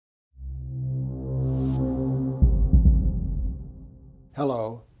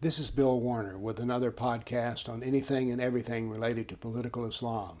Hello, this is Bill Warner with another podcast on anything and everything related to political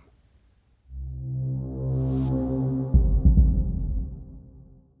Islam.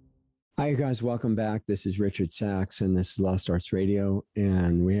 Hi, you guys. Welcome back. This is Richard Sachs, and this is Lost Arts Radio.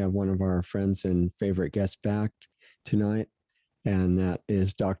 And we have one of our friends and favorite guests back tonight, and that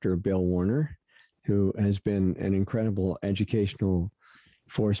is Dr. Bill Warner, who has been an incredible educational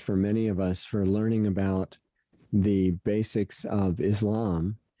force for many of us for learning about the basics of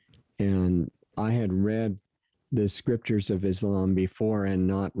Islam. And I had read the scriptures of Islam before and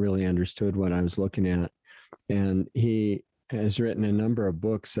not really understood what I was looking at. And he has written a number of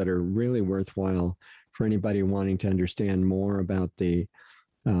books that are really worthwhile for anybody wanting to understand more about the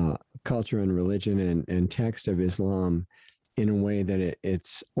culture and religion and text of Islam in a way that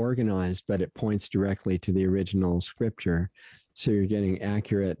it's organized, but it points directly to the original scripture. So you're getting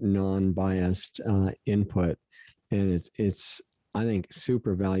accurate, non-biased input. And it's, I think,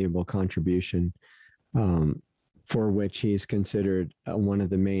 super valuable contribution for which he's considered one of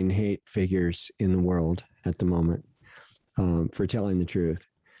the main hate figures in the world at the moment for telling the truth.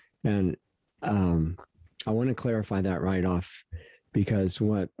 And I want to clarify that right off, because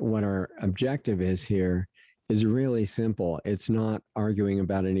what our objective is here is really simple. It's not arguing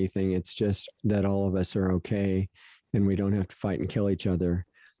about anything. It's just that all of us are okay and we don't have to fight and kill each other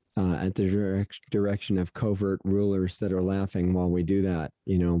at the direction of covert rulers that are laughing while we do that,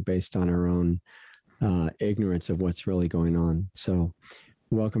 based on our own ignorance of what's really going on. So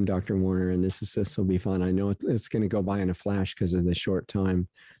welcome, Dr. Warner, and this will be fun. I know it's going to go by in a flash because of the short time,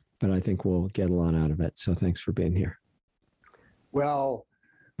 but I think we'll get a lot out of it. So thanks for being here. Well,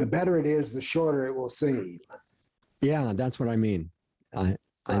 the better it is, the shorter it will seem. Yeah, that's what I mean. I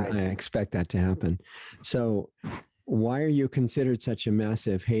expect that to happen. So why are you considered such a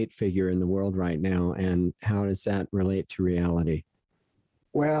massive hate figure in the world right now, and how does that relate to reality?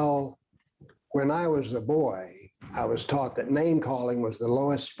 Well, when I was a boy, I was taught that name calling was the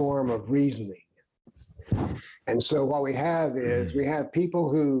lowest form of reasoning. And so what we have is we have people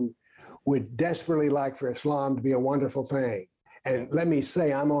who would desperately like for Islam to be a wonderful thing. And let me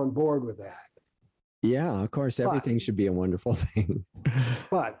say, I'm on board with that. Yeah, of course, everything should be a wonderful thing.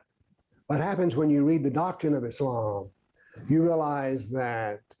 But what happens when you read the doctrine of Islam, you realize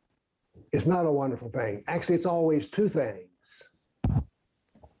that it's not a wonderful thing. Actually, it's always two things. Yeah.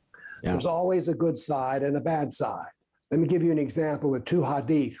 There's always a good side and a bad side. Let me give you an example of two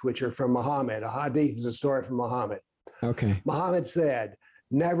hadith, which are from Muhammad. A hadith is a story from Muhammad. Okay. Muhammad said,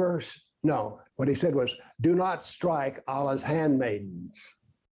 what he said was, do not strike Allah's handmaidens.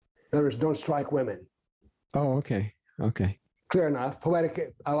 In other words, don't strike women. Oh, okay. Okay. Clear enough.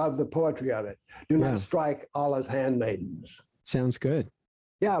 Poetic. I love the poetry of it. Do not strike Allah's handmaidens. Sounds good.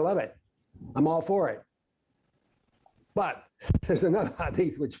 Yeah, I love it. I'm all for it. But there's another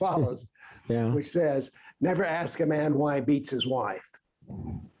hadith which follows, which says, never ask a man why he beats his wife.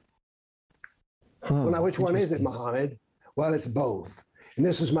 Well, now, which one is it, Mohammed? Well, it's both. And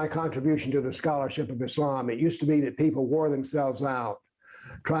this is my contribution to the scholarship of Islam. It used to be that people wore themselves out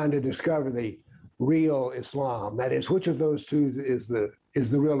trying to discover the real Islam. That is, which of those two is the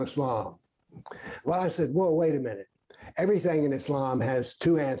real Islam? Well, I said, whoa, wait a minute. Everything in Islam has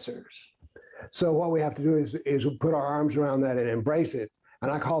two answers. So what we have to do is put our arms around that and embrace it. And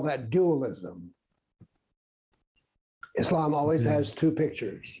I call that dualism. Islam always has two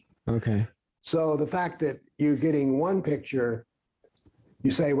pictures. Okay. So the fact that you're getting one picture, you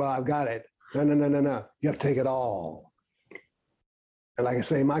say, well, I've got it. No. You have to take it all. And like I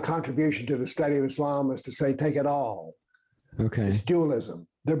say, my contribution to the study of Islam is to say, take it all. Okay. It's dualism.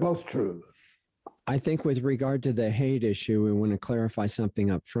 They're both true. I think with regard to the hate issue, we want to clarify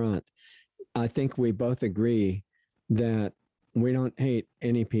something up front. I think we both agree that we don't hate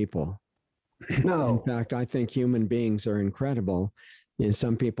any people. No. In fact, I think human beings are incredible. And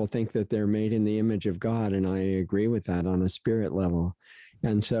some people think that they're made in the image of God, and I agree with that on a spirit level.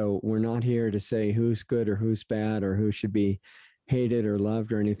 And so we're not here to say who's good or who's bad or who should be hated or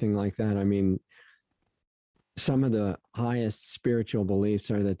loved or anything like that. I mean, some of the highest spiritual beliefs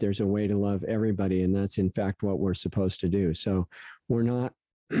are that there's a way to love everybody, and that's in fact what we're supposed to do. So we're not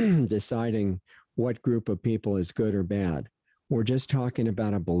deciding what group of people is good or bad. We're just talking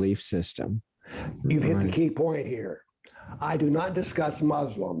about a belief system. You've hit the key point here. I do not discuss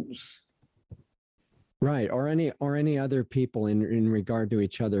Muslims. Right, or any other people in regard to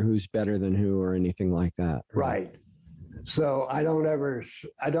each other, who's better than who or anything like that. Right. So I don't ever,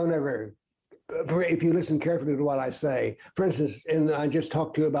 if you listen carefully to what I say, for instance, I just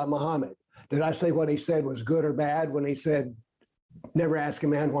talked to you about Muhammad. Did I say what he said was good or bad when he said, never ask a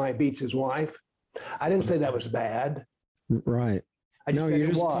man why he beats his wife? I didn't say that was bad. Right. I just No, said you're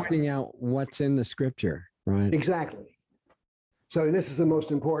it just was. pointing out what's in the scripture, right? Exactly. So this is the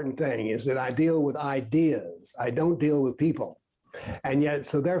most important thing, is that I deal with ideas. I don't deal with people. And yet,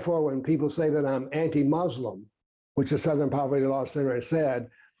 so therefore, when people say that I'm anti-Muslim, which the Southern Poverty Law Center has said,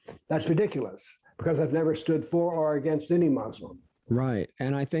 that's ridiculous, because I've never stood for or against any Muslim. Right.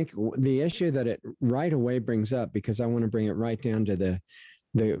 And I think the issue that it right away brings up, because I want to bring it right down to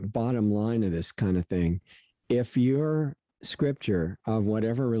the bottom line of this kind of thing. If your scripture of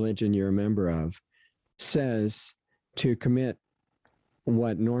whatever religion you're a member of says to commit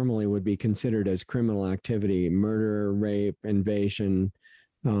what normally would be considered as criminal activity, murder, rape, invasion,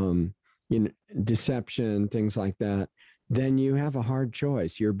 deception, things like that, then you have a hard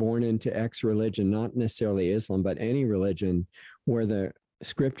choice. You're born into X religion, not necessarily Islam, but any religion where the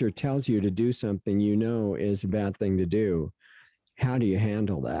scripture tells you to do something you know is a bad thing to do. How do you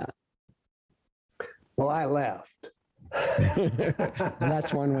handle that? Well, I left.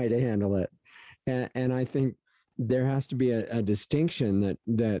 That's one way to handle it. And I think there has to be a distinction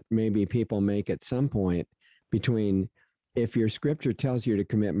that maybe people make at some point between, if your scripture tells you to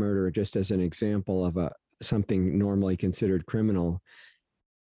commit murder, just as an example of something normally considered criminal,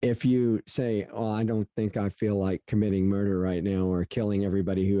 if you say, oh, I don't think I feel like committing murder right now, or killing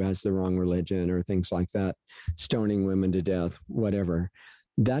everybody who has the wrong religion, or things like that, stoning women to death, whatever,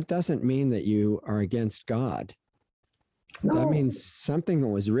 that doesn't mean that you are against God. No. That means something that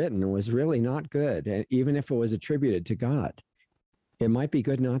was written was really not good, even if it was attributed to God. It might be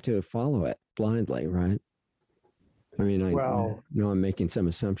good not to follow it blindly, right? I mean, I know I'm making some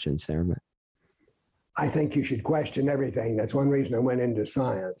assumptions there, but I think you should question everything. That's one reason I went into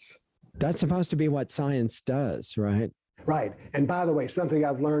science. That's supposed to be what science does, right? Right. And by the way, something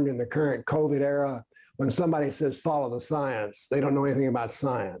I've learned in the current COVID era, when somebody says follow the science, they don't know anything about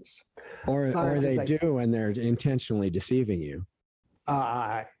science. Or they do, and they're intentionally deceiving you.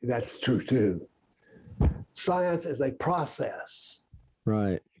 That's true too. Science is a process.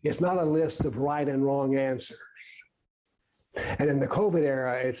 Right. It's not a list of right and wrong answers. And in the COVID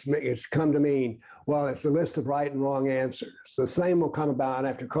era, it's come to mean, well, it's a list of right and wrong answers. The same will come about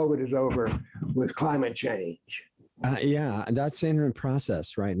after COVID is over with climate change. Yeah, that's in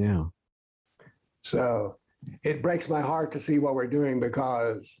process right now. So it breaks my heart to see what we're doing,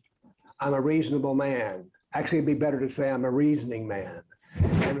 because I'm a reasonable man. Actually, it'd be better to say I'm a reasoning man.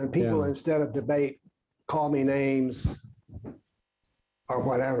 And when people, instead of debate, call me names or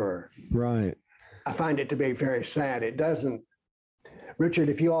whatever. Right. I find it to be very sad. It doesn't, Richard,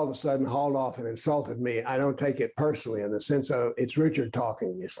 if you all of a sudden hauled off and insulted me, I don't take it personally, in the sense of it's Richard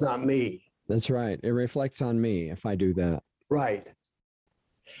talking, it's not me. That's right. It reflects on me if I do that. Right.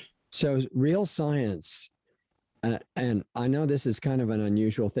 So real science, and I know this is kind of an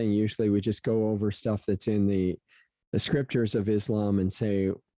unusual thing. Usually we just go over stuff that's in the scriptures of Islam and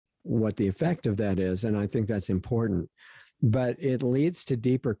say what the effect of that is. And I think that's important. But it leads to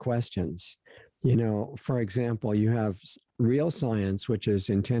deeper questions. You know, for example, you have real science, which is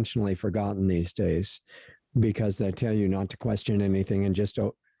intentionally forgotten these days because they tell you not to question anything and just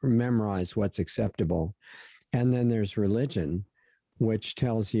memorize what's acceptable. And then there's religion, which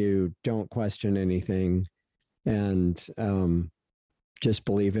tells you don't question anything and just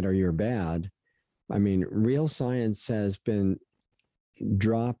believe it or you're bad. I mean, real science has been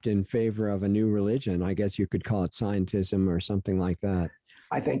dropped in favor of a new religion. I guess you could call it scientism or something like that.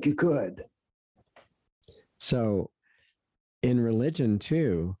 I think you could. So in religion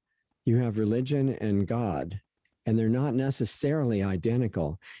too, you have religion and God, and they're not necessarily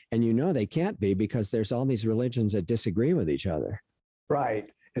identical. And you know they can't be, because there's all these religions that disagree with each other. Right.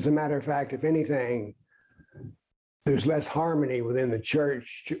 As a matter of fact, if anything, there's less harmony within the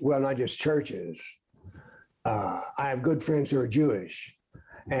church. Well, not just churches. I have good friends who are Jewish.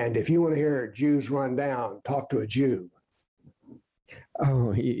 And if you want to hear Jews run down, talk to a Jew.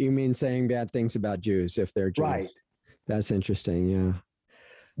 Oh, you mean saying bad things about Jews if they're Jews? Right. That's interesting, yeah.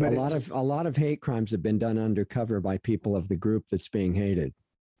 But a lot of hate crimes have been done undercover by people of the group that's being hated.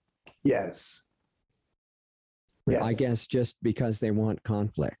 Yes. Yes. I guess just because they want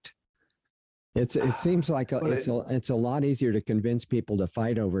conflict. It seems like it's a lot easier to convince people to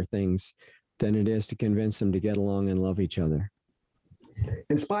fight over things than it is to convince them to get along and love each other.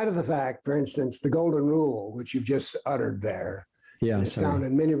 In spite of the fact, for instance, the golden rule, which you've just uttered there, is found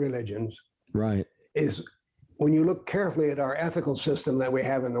in many religions. Right. Is when you look carefully at our ethical system that we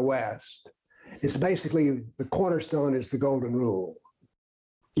have in the West, it's basically the cornerstone is the golden rule.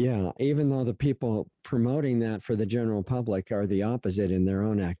 Yeah, even though the people promoting that for the general public are the opposite in their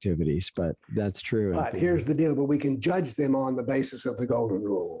own activities, but that's true. But here's the deal, but we can judge them on the basis of the golden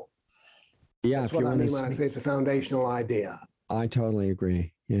rule. Yeah, that's what I mean when I say it's a foundational idea. I totally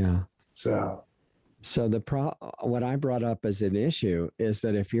agree. Yeah. So What I brought up as an issue is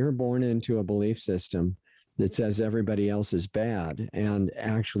that if you're born into a belief system that says everybody else is bad, and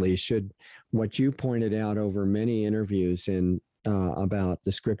actually what you pointed out over many interviews about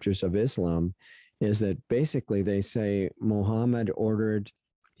the scriptures of Islam is that basically they say Muhammad ordered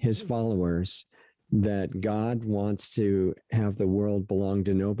his followers that God wants to have the world belong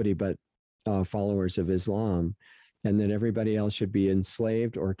to nobody but followers of Islam, and that everybody else should be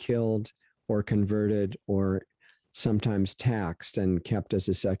enslaved or killed or converted or sometimes taxed and kept as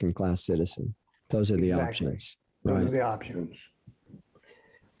a second-class citizen. Those are the options. Those are the options.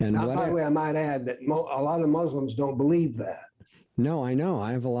 And now, by the way, I might add that a lot of Muslims don't believe that. No, I know.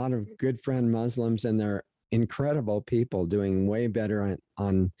 I have a lot of good friend Muslims, and they're incredible people doing way better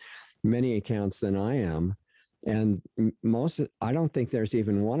on many accounts than I am. And I don't think there's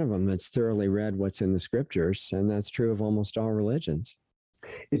even one of them that's thoroughly read what's in the scriptures. And that's true of almost all religions.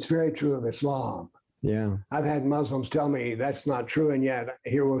 It's very true of Islam. Yeah. I've had Muslims tell me that's not true, and yet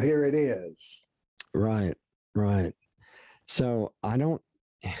here it is. Right. So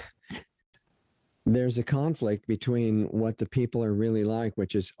there's a conflict between what the people are really like,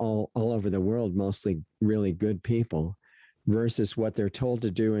 which is all over the world, mostly really good people, versus what they're told to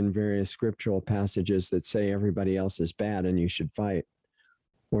do in various scriptural passages that say everybody else is bad and you should fight,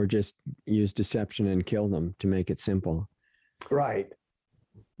 or just use deception and kill them, to make it simple. Right.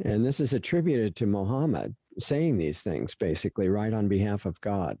 And this is attributed to Muhammad saying these things, basically, right on behalf of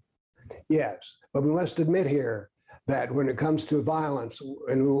God. Yes, but we must admit here that when it comes to violence,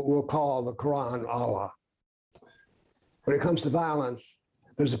 and we'll call the Quran Allah, when it comes to violence,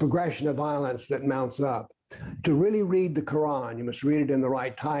 there's a progression of violence that mounts up. To really read the Quran, you must read it in the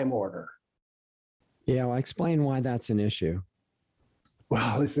right time order. Yeah, well, explain why that's an issue.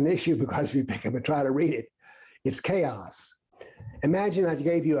 Well, it's an issue because if you pick up and try to read it, it's chaos. Imagine I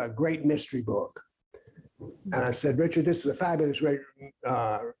gave you a great mystery book, and I said, Richard, this is a fabulous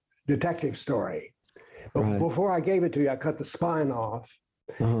detective story. But Right. before I gave it to you, I cut the spine off.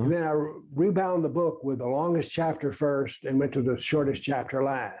 And then I rebound the book with the longest chapter first and went to the shortest chapter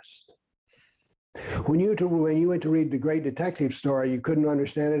last. When you went to read the great detective story, you couldn't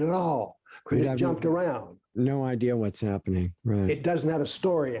understand it at all because it jumped around. No idea what's happening. Right. It doesn't have a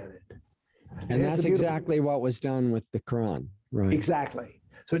story in it. And that's exactly what was done with the Quran. Right. Exactly.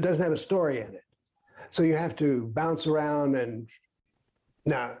 So it doesn't have a story in it. So you have to bounce around. And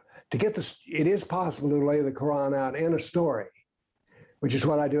now, to get it is possible to lay the Quran out in a story, which is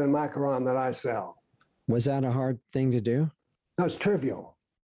what I do in my Quran that I sell. Was that a hard thing to do? No, it's trivial.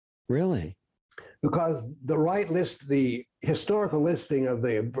 Really? Because the historical listing of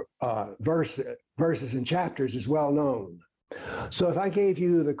the verses and chapters is well known. So if I gave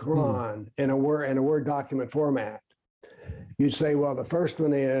you the Quran in a Word document format, you'd say, well, the first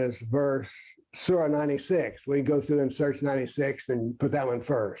one is Surah 96. We go through and search 96 and put that one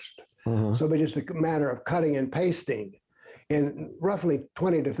first. So it's just a matter of cutting and pasting. In roughly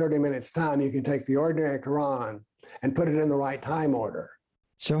 20 to 30 minutes time, you can take the ordinary Quran and put it in the right time order.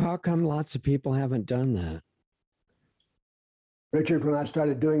 So how come lots of people haven't done that? Richard, when I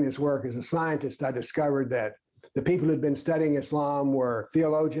started doing this work as a scientist, I discovered that the people who'd been studying Islam were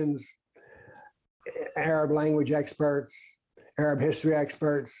theologians, Arab language experts, Arab history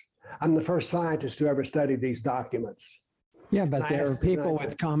experts. I'm the first scientist who ever studied these documents. Yeah, but there are people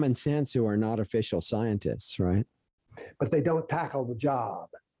with common sense who are not official scientists, right? But they don't tackle the job.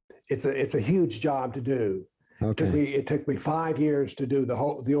 It's a huge job to do. Okay. It took me 5 years to do the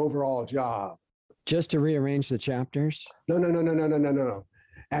overall job. Just to rearrange the chapters? No.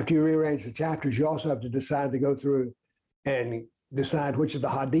 After you rearrange the chapters, you also have to decide to go through and decide which of the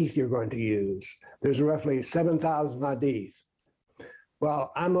hadith you're going to use. There's roughly 7,000 hadith.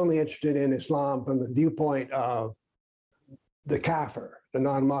 Well, I'm only interested in Islam from the viewpoint of the kafir, the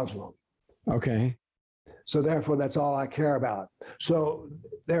non-Muslim. Okay. So therefore, that's all I care about. So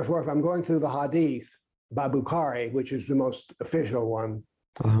therefore, if I'm going through the hadith by Bukhari, which is the most official one,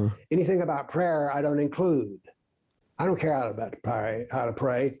 anything about prayer I don't include. I don't care how to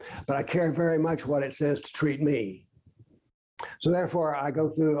pray, but I care very much what it says to treat me. So therefore, I go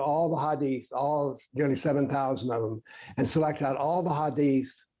through all the hadith, nearly 7,000 of them, and select out all the hadith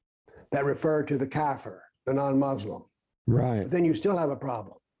that refer to the kafir, the non-Muslim. Right. But then you still have a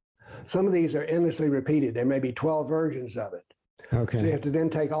problem. Some of these are endlessly repeated. There may be 12 versions of it. Okay. So you have to then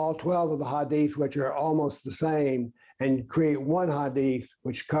take all 12 of the hadith, which are almost the same, and create one hadith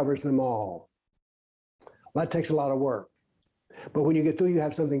which covers them all. Well, that takes a lot of work. But when you get through, you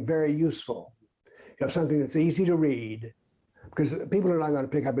have something very useful. You have something that's easy to read, because people are not going to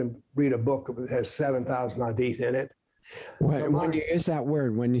pick up and read a book that has 7,000 hadith in it. When you use that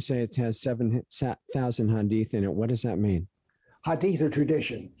word, when you say it has 7,000 hadith in it, what does that mean? Hadith are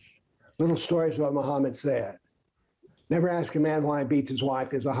traditions, little stories about Muhammad said. Never ask a man why he beats his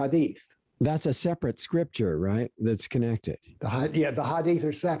wife is a hadith. That's a separate scripture, right? That's connected. The hadith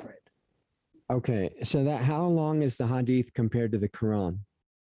are separate. Okay, so how long is the hadith compared to the Quran?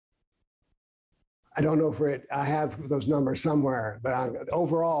 I don't know for it. I have those numbers somewhere, but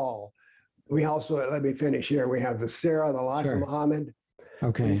overall, we also, let me finish here. We have the Sirah, the life of Muhammad.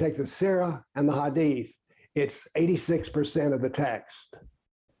 Okay. When you take the Sirah and the hadith, it's 86% of the text.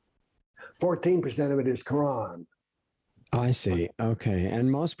 14% of it is Quran. I see. Okay. And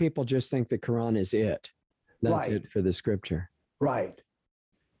most people just think the Quran is it. That's it for the scripture. Right.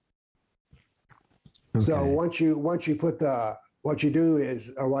 Okay. So once you put what you do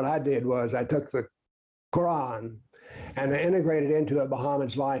is, or what I did was I took the Quran and I integrated into it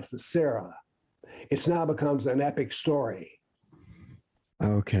Muhammad's life, the Sirah. It now becomes an epic story.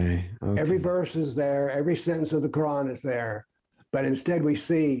 Okay. Every verse is there. Every sentence of the Quran is there. But instead we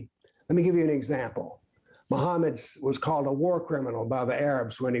see, let me give you an example. Muhammad was called a war criminal by the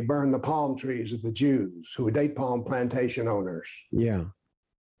Arabs when he burned the palm trees of the Jews, who were date palm plantation owners. Yeah.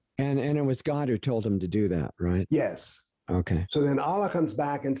 And it was God who told him to do that, right? Yes. Okay. So then Allah comes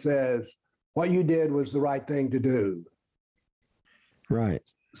back and says, what you did was the right thing to do. Right.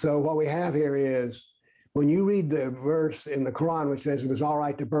 So what we have here is, when you read the verse in the Quran which says it was all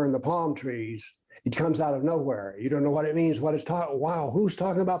right to burn the palm trees, it comes out of nowhere. You don't know what it means, what it's talking. Wow, who's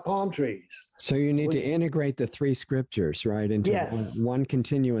talking about palm trees? So you need to integrate the three scriptures, right, into one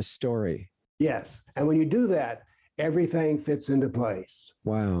continuous story. Yes. And when you do that, everything fits into place.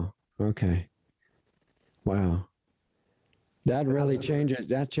 Wow. Okay. Wow. That really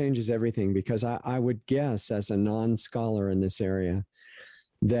changes everything, because I would guess, as a non-scholar in this area,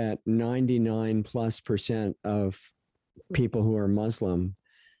 that 99+% of people who are Muslim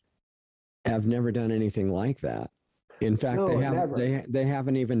have never done anything like that. In fact, they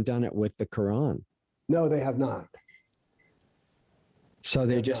haven't even done it with the Quran. No, they have not. So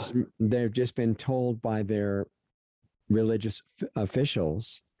they've just been told by their religious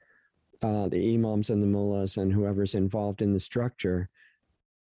officials, the imams and the mullahs and whoever's involved in the structure,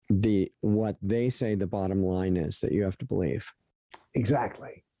 what they say the bottom line is that you have to believe.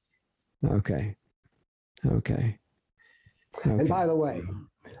 Exactly. Okay. And by the way,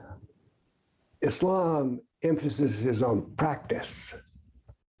 Islam emphasis is on practice.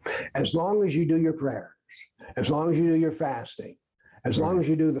 As long as you do your prayers, as long as you do your fasting, as long as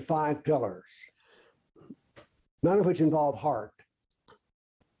you do the 5 pillars, none of which involve heart,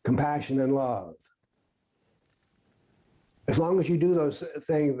 compassion, and love. As long as you do those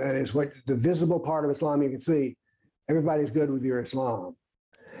things, that is what the visible part of Islam you can see, everybody's good with your Islam.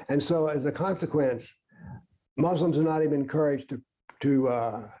 And so as a consequence, Muslims are not even encouraged to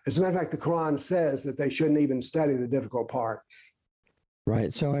as a matter of fact, the Quran says that they shouldn't even study the difficult parts.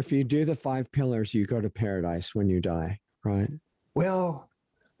 Right. So if you do the 5 pillars, you go to paradise when you die, right? Well,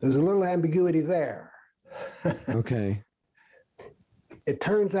 there's a little ambiguity there. Okay. It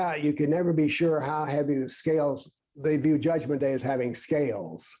turns out you can never be sure how heavy the scales. They view Judgment Day as having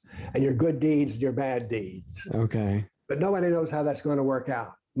scales, and your good deeds and your bad deeds. Okay. But nobody knows how that's going to work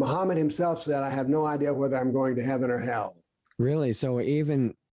out. Muhammad himself said, I have no idea whether I'm going to heaven or hell. Really? So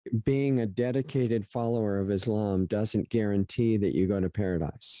even being a dedicated follower of Islam doesn't guarantee that you go to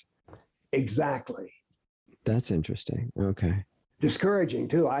paradise? Exactly. That's interesting. Okay. Discouraging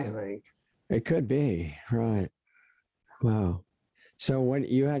too, I think. It could be, right. Wow. So what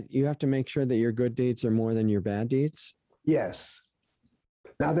you have to make sure that your good deeds are more than your bad deeds? Yes.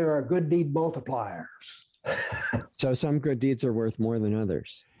 Now there are good deed multipliers. So some good deeds are worth more than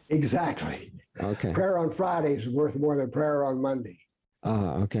others. Exactly. Okay. Prayer on Friday is worth more than prayer on Monday.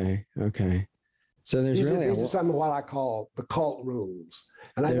 Okay. So there's these are some of what I call the cult rules.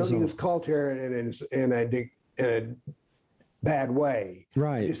 And I don't use cult here in a bad way.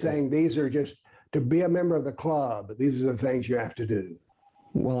 Right. Just saying these are just, to be a member of the club, these are the things you have to do.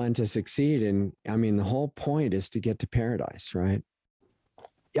 Well, and to succeed the whole point is to get to paradise, right?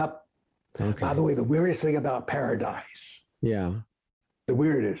 Yep. Okay. By the way, the weirdest thing about paradise. Yeah. The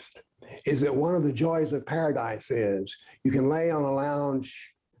weirdest is that one of the joys of paradise is you can lay on a lounge,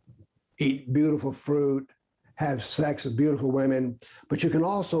 eat beautiful fruit, have sex with beautiful women, but you can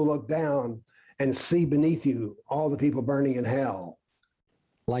also look down and see beneath you all the people burning in hell.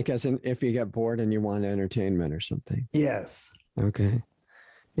 Like as in if you get bored and you want entertainment or something. Yes. Okay.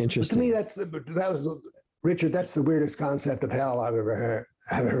 Interesting. But to me, Richard, that's the weirdest concept of hell I've ever heard.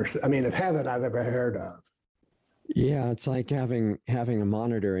 Of heaven I've ever heard of. Yeah, it's like having a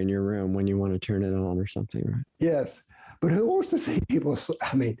monitor in your room when you want to turn it on or something, right? Yes. But who wants to see people?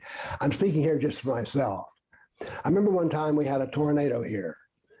 I mean, I'm speaking here just for myself. I remember one time we had a tornado here,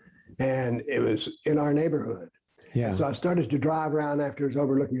 and it was in our neighborhood. Yeah. And so I started to drive around after it was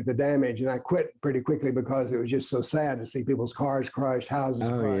over looking at the damage, and I quit pretty quickly because it was just so sad to see people's cars crushed, houses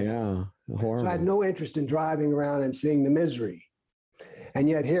Oh, crushed. yeah. Horrible. So I had no interest in driving around and seeing the misery. And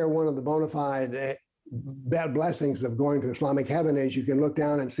yet here, one of the bona fide bad blessings of going to Islamic heaven is you can look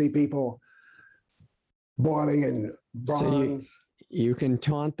down and see people boiling in bronze. So you can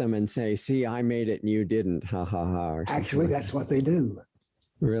taunt them and say, see, I made it and you didn't. Ha, ha, ha. Or Actually, like that's what they do.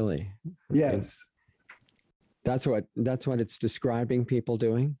 Really? Yes. That's what it's describing people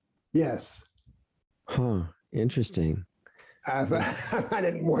doing? Yes. Huh. Interesting. I find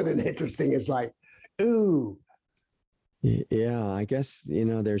it more than interesting. It's like, ooh. Yeah, I guess,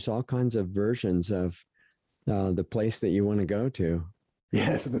 there's all kinds of versions of the place that you want to go to.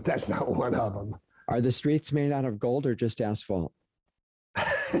 Yes, but that's not one of them. Are the streets made out of gold or just asphalt?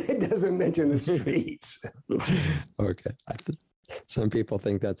 It doesn't mention the streets. Okay. Some people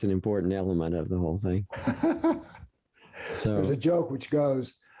think that's an important element of the whole thing. So there's a joke which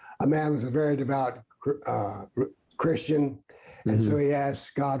goes, a man was a very devout Christian, and so he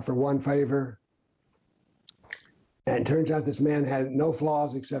asked God for one favor. And it turns out this man had no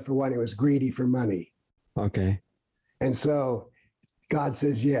flaws except for one, he was greedy for money. Okay. And so God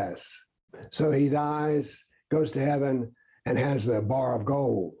says yes. So he dies, goes to heaven, and has a bar of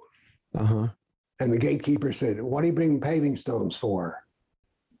gold. Uh-huh. And the gatekeeper said, what do you bring paving stones for?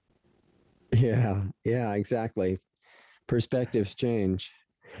 Yeah, exactly. Perspectives change.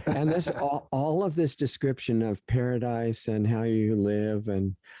 And this all of this description of paradise and how you live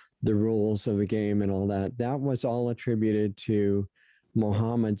and the rules of the game and all that, that was all attributed to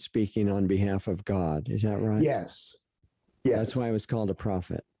Mohammed speaking on behalf of God. Is that right? Yes. Yes. That's why it was called a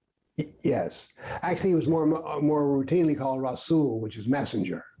prophet. Yes. Actually, he was more routinely called Rasul, which is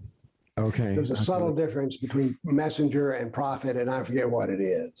messenger. Okay. There's a subtle difference between messenger and prophet, and I forget what it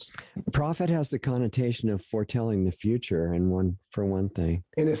is. Prophet has the connotation of foretelling the future, and for one thing.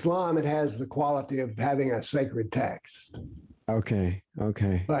 In Islam, it has the quality of having a sacred text. Okay.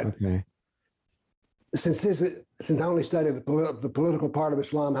 But since I only study the political part of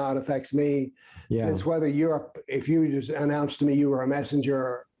Islam, how it affects me, since if you just announced to me you were a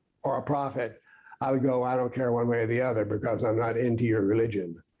messenger or a prophet, I would go, I don't care one way or the other because I'm not into your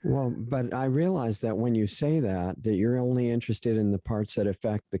religion. Well, but I realize that when you say that you're only interested in the parts that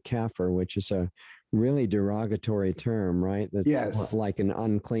affect the kafir, which is a really derogatory term, right? That's like an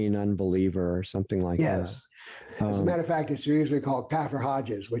unclean unbeliever or something like that. Yes. As a matter of fact, it's usually called kafir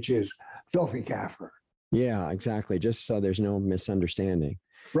hajas, which is filthy kafir. Yeah, exactly. Just so there's no misunderstanding.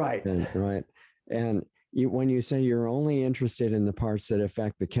 Right. And when you say you're only interested in the parts that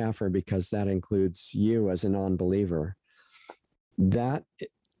affect the kafir because that includes you as a non-believer, that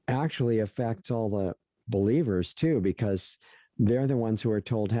actually affects all the believers too, because they're the ones who are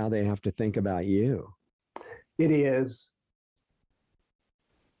told how they have to think about you. It is.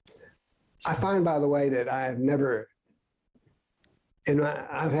 I find, by the way, that I've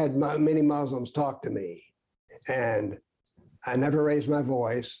had many Muslims talk to me, and I never raise my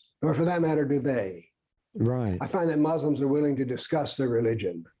voice, nor for that matter do they. Right. I find that Muslims are willing to discuss their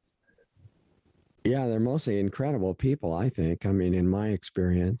religion. Yeah, they're mostly incredible people, I think. I mean, in my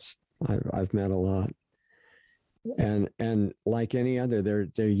experience, I've met a lot. And like any other,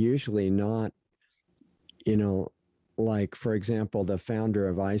 they're usually not, like, for example, the founder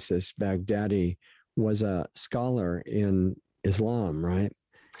of ISIS, Baghdadi, was a scholar in Islam, right?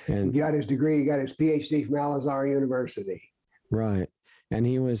 And he got his degree, he got his PhD from Al-Azhar University. Right. And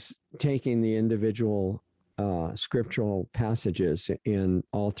he was taking the individual scriptural passages in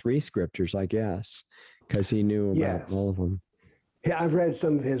all three scriptures, I guess, because he knew about all of them. Yeah, I've read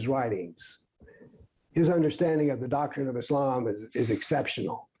some of his writings. His understanding of the doctrine of Islam is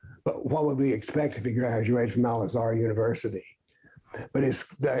exceptional. But what would we expect if he graduated from Al-Azhar University? But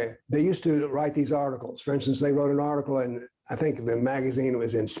they used to write these articles. For instance, they wrote an article in, I think the magazine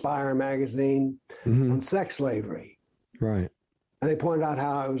was Inspire magazine, on sex slavery. Right. And they pointed out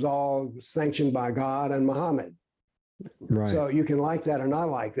how it was all sanctioned by God and Muhammad. Right. So you can like that or not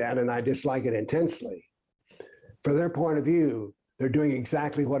like that, and I dislike it intensely. For their point of view, they're doing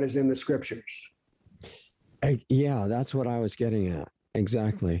exactly what is in the scriptures. Yeah, that's what I was getting at.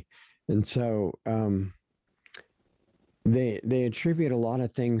 Exactly. And so they attribute a lot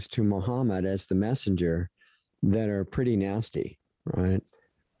of things to Muhammad as the messenger that are pretty nasty, right?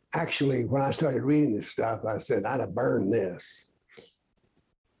 Actually, when I started reading this stuff, I said, I'd have burned this.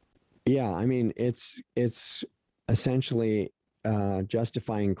 Yeah, I mean, it's essentially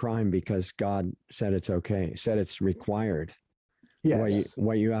justifying crime because God said it's okay, said it's required. Yes.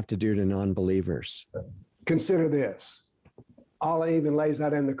 What you have to do to non-believers. Consider this. Allah even lays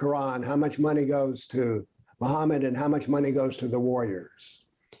out in the Quran how much money goes to Muhammad and how much money goes to the warriors.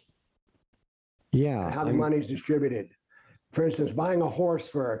 Yeah. And how the money is distributed. For instance, buying a horse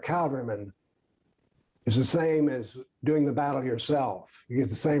for a cavalryman is the same as doing the battle yourself. You get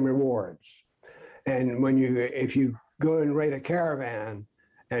the same rewards. And if you go and raid a caravan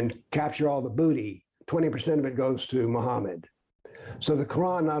and capture all the booty, 20% of it goes to Muhammad. So the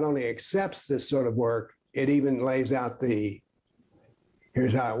Quran not only accepts this sort of work, it even lays out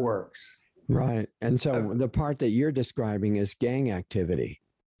here's how it works. Right. And so the part that you're describing is gang activity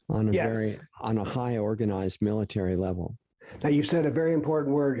on a high organized military level. Now you said a very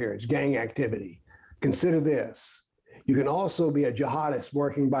important word here. It's gang activity. Consider this. You can also be a jihadist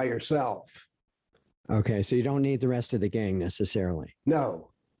working by yourself. Okay. So you don't need the rest of the gang necessarily.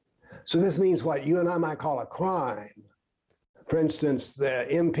 No. So this means what you and I might call a crime. For instance, the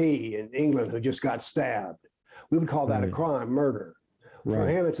MP in England who just got stabbed. We would call that a crime, murder. For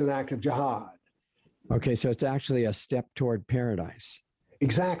him, it's an act of jihad. Okay, so it's actually a step toward paradise.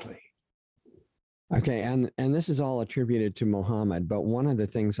 Exactly. Okay, and this is all attributed to Muhammad, but one of the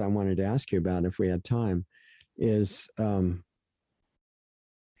things I wanted to ask you about, if we had time, is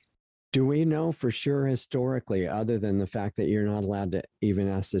do we know for sure historically, other than the fact that you're not allowed to even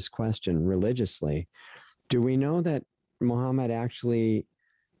ask this question religiously, do we know that Muhammad actually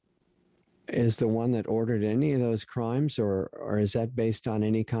is the one that ordered any of those crimes, or is that based on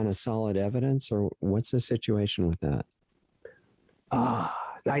any kind of solid evidence, or what's the situation with that?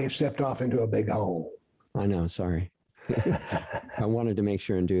 Now you've stepped off into a big hole. I know, sorry. I wanted to make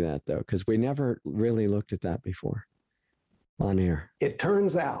sure and do that, though, because we never really looked at that before on air. It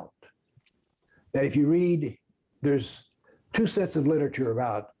turns out that if you read, there's two sets of literature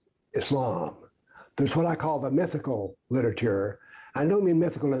about Islam. There's what I call the mythical literature. I don't mean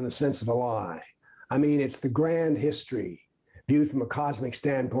mythical in the sense of a lie. I mean, it's the grand history viewed from a cosmic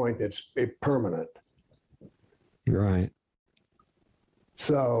standpoint that's permanent. Right.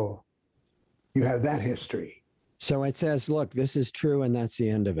 So you have that history. So it says, look, this is true, and that's the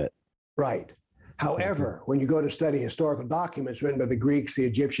end of it. Right. However, when you go to study historical documents written by the Greeks, the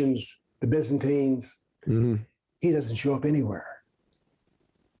Egyptians, the Byzantines, he doesn't show up anywhere.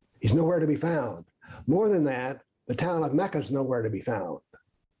 He's nowhere to be found. More than that, the town of Mecca is nowhere to be found.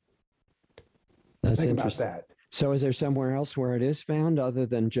 That's Think about interesting. that. So is there somewhere else where it is found other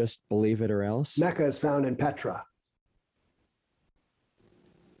than just believe it or else? Mecca is found in Petra.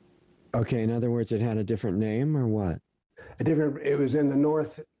 Okay, in other words, it had a different name or what? It was in the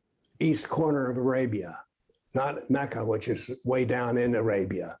northeast corner of Arabia, not Mecca, which is way down in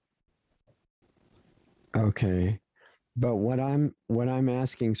Arabia. Okay. But what I'm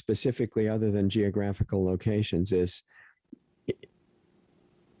asking specifically, other than geographical locations, is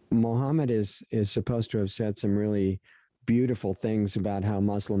Muhammad is supposed to have said some really beautiful things about how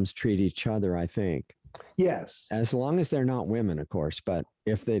Muslims treat each other, I think. Yes. As long as they're not women, of course, but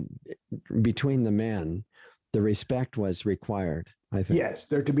if between the men, the respect was required, I think. Yes,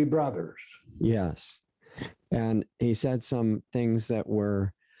 they're to be brothers. Yes. And he said some things that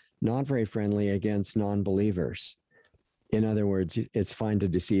were not very friendly against non-believers. In other words, it's fine to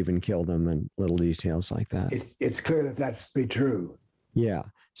deceive and kill them, and little details like that. It's clear that that's to be true. Yeah.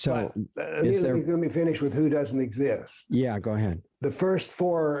 So let me finish with who doesn't exist. Yeah, go ahead. The first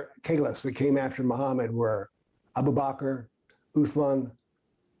four caliphs that came after Muhammad were Abu Bakr, Uthman,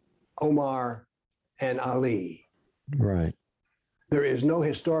 Omar, and Ali. Right. There is no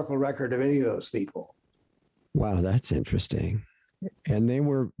historical record of any of those people. Wow, that's interesting. And they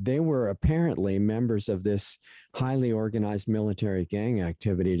were apparently members of this highly organized military gang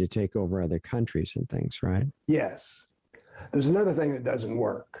activity to take over other countries and things, right? Yes. There's another thing that doesn't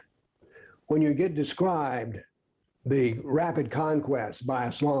work. When you get described the rapid conquest by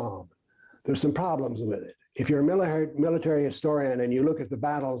Islam, there's some problems with it. If you're a military historian and you look at the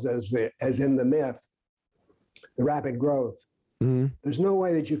battles as in the myth, the rapid growth, there's no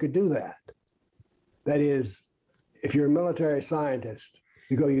way that you could do that. That is, if you're a military scientist,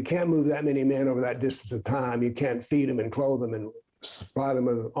 you can't move that many men over that distance of time. You can't feed them and clothe them and supply them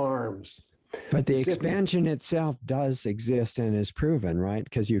with arms. But the expansion itself does exist and is proven, right?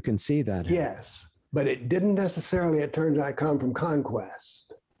 Because you can see that. Yes, but it didn't necessarily, it turns out, come from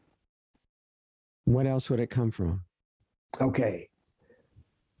conquest. What else would it come from? Okay,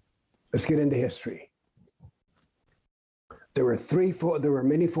 let's get into history. There were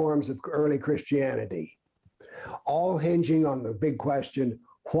many forms of early Christianity, all hinging on the big question,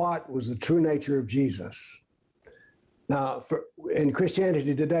 what was the true nature of Jesus? Now, in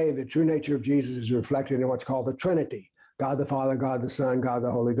Christianity today, the true nature of Jesus is reflected in what's called the Trinity: God the Father, God the Son, God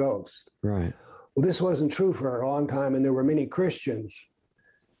the Holy Ghost. Right. Well, this wasn't true for a long time, and there were many Christians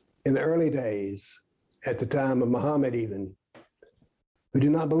in the early days, at the time of Mohammed even, who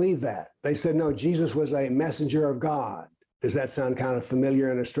did not believe that. They said, no, Jesus was a messenger of God. Does that sound kind of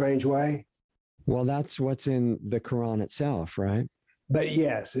familiar in a strange way? Well, that's what's in the Quran itself, right? But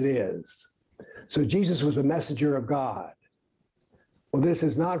yes, it is. So Jesus was a messenger of God. Well, this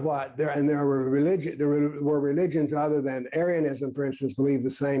is not what there, and there were religions other than Arianism, for instance, believed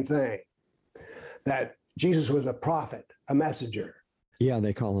the same thing, that Jesus was a prophet, a messenger. Yeah,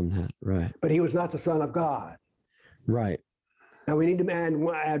 they call him that, right? But he was not the Son of God. Right. Now we need to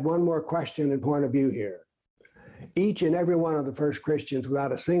add one more question and point of view here. Each and every one of the first Christians,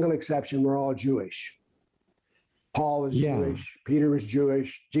 without a single exception, were all Jewish. Paul was Jewish, Peter was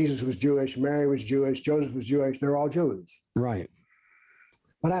Jewish, Jesus was Jewish, Mary was Jewish, Joseph was Jewish. They're all Jews. Right.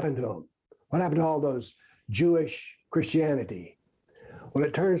 What happened to them? What happened to all those Jewish Christianity? Well,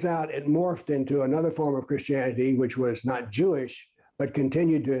 it turns out it morphed into another form of Christianity, which was not Jewish, but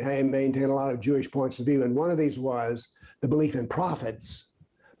continued to maintain a lot of Jewish points of view. And one of these was the belief in prophets,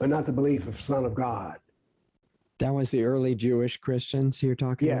 but not the belief of Son of God. That was the early Jewish Christians you're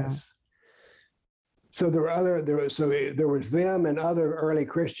talking about? Yes. So there was them and other early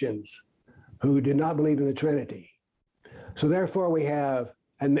Christians who did not believe in the Trinity. So therefore we have,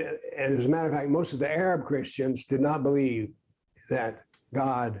 and as a matter of fact, most of the Arab Christians did not believe that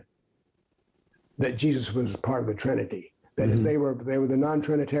that Jesus was part of the Trinity. That is, they were the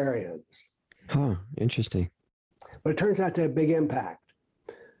non-Trinitarians. Huh, interesting. But it turns out to have big impact.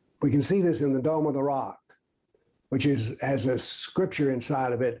 We can see this in the Dome of the Rock, which has a scripture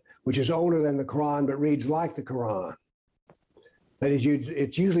inside of it, which is older than the Quran, but reads like the Quran. That is,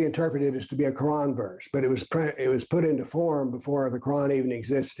 it's usually interpreted as to be a Quran verse, but it was put into form before the Quran even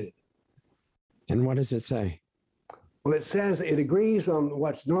existed. And what does it say? Well, it says it agrees on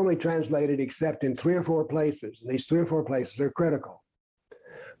what's normally translated except in 3 or 4 places. And these 3 or 4 places are critical.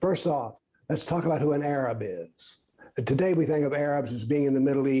 First off, let's talk about who an Arab is. Today we think of Arabs as being in the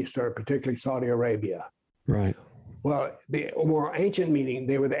Middle East or particularly Saudi Arabia. Right. Well, the more ancient meaning,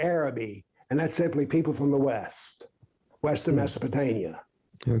 they were the Arabi, and that's simply people from the West of Mesopotamia.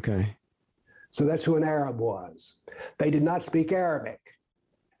 Okay. So that's who an Arab was. They did not speak Arabic.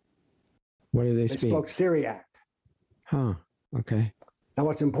 What did they speak? They spoke Syriac. Huh. Okay. Now,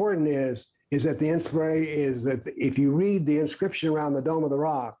 what's important is that that if you read the inscription around the Dome of the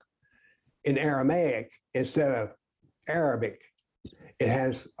Rock in Aramaic instead of Arabic, it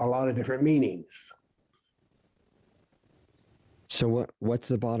has a lot of different meanings. So what's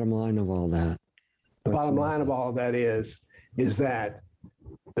the bottom line of all that? The bottom line of all of that is that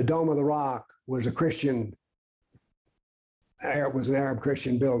the Dome of the Rock was an Arab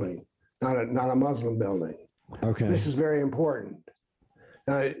Christian building, not a Muslim building. Okay. This is very important.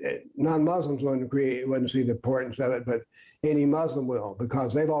 Non-Muslims wouldn't see the importance of it, but any Muslim will,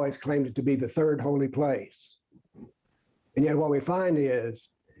 because they've always claimed it to be the third holy place. And yet what we find is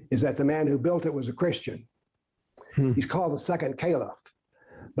that the man who built it was a Christian. He's called the second caliph,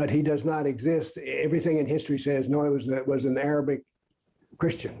 but he does not exist. Everything in history says, no, it was an Arabic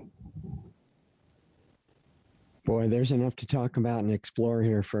Christian. Boy, there's enough to talk about and explore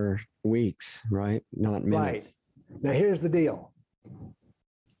here for weeks, right? Not minutes. Right. Now, here's the deal.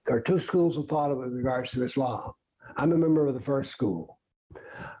 There are 2 schools of thought with regards to Islam. I'm a member of the first school.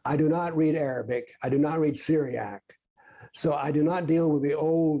 I do not read Arabic. I do not read Syriac. So I do not deal with the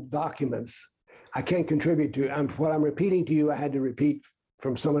old documents. I can't contribute to what I'm repeating to you. I had to repeat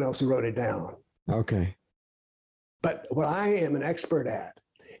from someone else who wrote it down. Okay. But what I am an expert at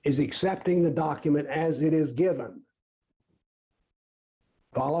is accepting the document as it is given.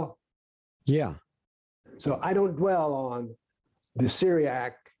 Follow? Yeah. So I don't dwell on the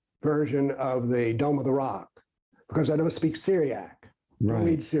Syriac version of the Dome of the Rock because I don't speak Syriac. I don't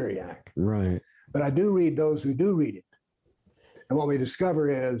read Syriac. Right. But I do read those who do read it. And what we discover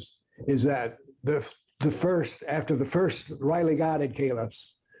is that after the first rightly guided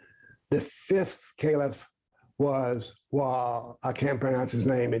caliphs, the 5th caliph was, well, I can't pronounce his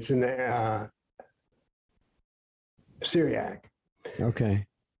name. It's in Syriac. Okay.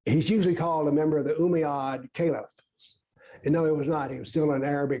 He's usually called a member of the Umayyad Caliph. And no, he was not. He was still an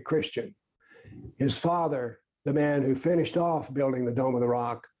Arabic Christian. His father, the man who finished off building the Dome of the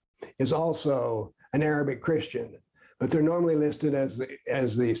Rock, is also an Arabic Christian. But they're normally listed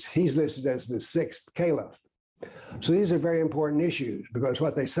he's listed as the 6th Caliph. So these are very important issues because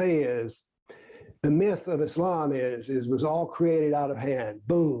what they say is the myth of Islam was all created out of hand.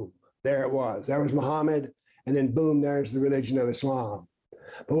 Boom, there it was. There was Muhammad, and then boom, there's the religion of Islam.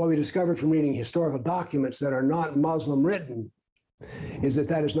 But what we discovered from reading historical documents that are not Muslim written is that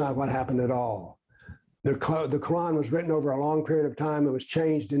that is not what happened at all. The Quran was written over a long period of time. It was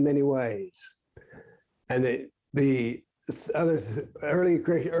changed in many ways. And the other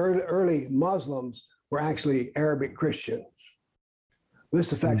early Muslims were actually Arabic Christians.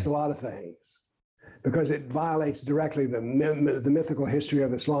 This affects a lot of things because it violates directly the mythical history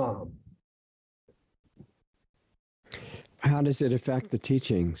of Islam. How does it affect the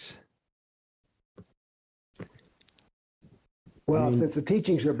teachings? Well, since the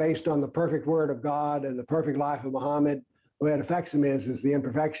teachings are based on the perfect word of God and the perfect life of Muhammad, the way it affects them is the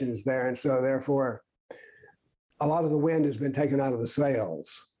imperfection is there. And so therefore, a lot of the wind has been taken out of the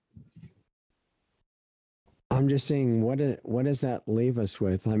sails. I'm just saying, what does that leave us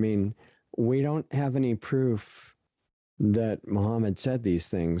with? I mean, we don't have any proof that Muhammad said these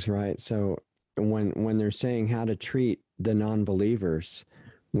things, right? So when they're saying how to treat the non-believers,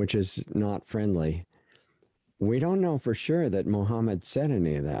 which is not friendly, we don't know for sure that Muhammad said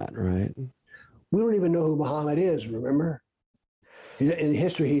any of that, right? We don't even know who Muhammad is, remember? In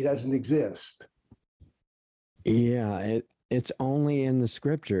history, he doesn't exist. Yeah, it's only in the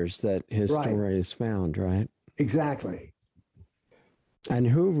scriptures that his story is found, right? Exactly. And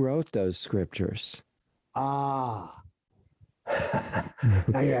who wrote those scriptures? Ah.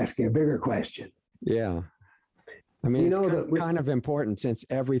 Now you're asking a bigger question. Yeah. I mean, it's kind of important since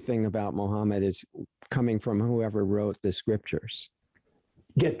everything about Muhammad is coming from whoever wrote the scriptures.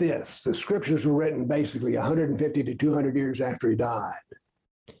 Get this, the scriptures were written basically 150 to 200 years after he died.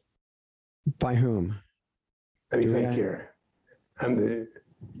 By whom? Let me think here. Do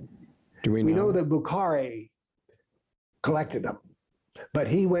we know? We know that Bukhari collected them, but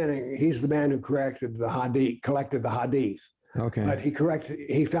he's the man who collected the hadith. Okay. But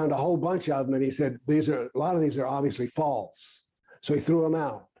he found a whole bunch of them and he said, a lot of these are obviously false. So he threw them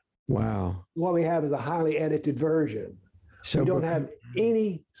out. Wow. What we have is a highly edited version. So we don't have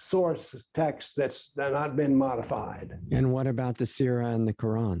any source text that's not been modified. And what about the Sirah and the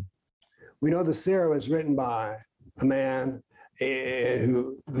Quran? We know the Sirah was written by a man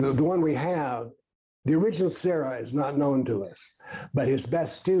who, the one we have, the original Sirah is not known to us, but his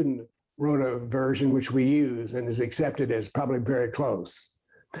best student wrote a version which we use and is accepted as probably very close.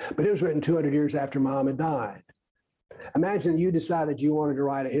 But it was written 200 years after Muhammad died. Imagine you decided you wanted to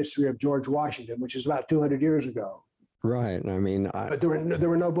write a history of George Washington, which is about 200 years ago. Right. I mean, but there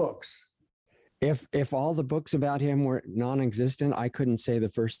were no books. If all the books about him were non-existent, I couldn't say the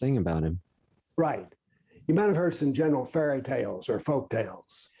first thing about him. Right. You might have heard some general fairy tales or folk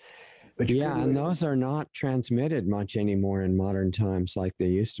tales. But and those are not transmitted much anymore in modern times like they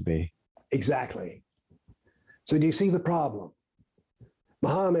used to be. Exactly. So do you see the problem?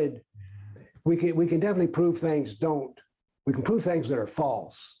 Muhammad, we can definitely prove things we can prove things that are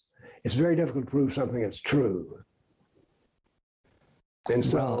false. It's very difficult to prove something that's true. And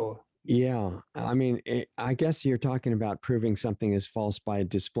so... yeah, I mean, I guess you're talking about proving something is false by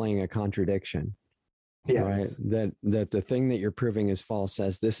displaying a contradiction. Yes. Right? That the thing that you're proving is false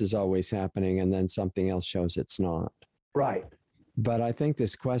says this is always happening, and then something else shows it's not. Right. But I think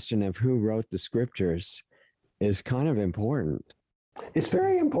this question of who wrote the scriptures is kind of important. It's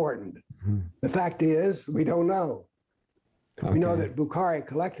very important. Mm-hmm. The fact is, we don't know. Okay. We know that Bukhari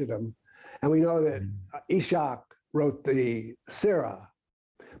collected them, and we know that Ishaq wrote the Sirah,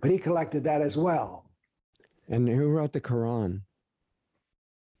 but he collected that as well. And who wrote the Quran?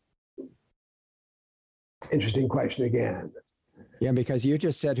 Interesting question again. Yeah, because you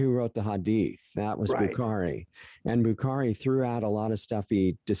just said who wrote the Hadith. That was Bukhari. And Bukhari threw out a lot of stuff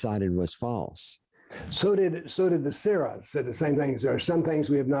he decided was false. So did the Sirah, said the same things. There are some things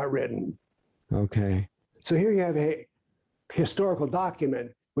we have not written. Okay. So here you have a historical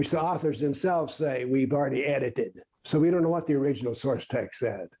document which the authors themselves say we've already edited. So we don't know what the original source text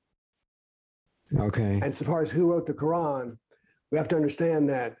said. Okay. And so far as who wrote the Quran, we have to understand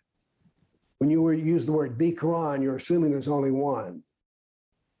that when you use the word the Quran, you're assuming there's only one.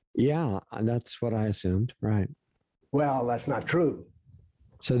 Yeah, that's what I assumed. Right. Well, that's not true.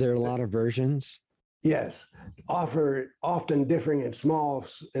 So there are a lot of versions? Yes, often differing in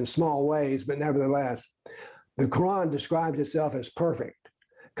small ways, but nevertheless, the Quran describes itself as perfect,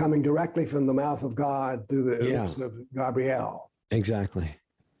 coming directly from the mouth of God through the lips of Gabriel. Exactly.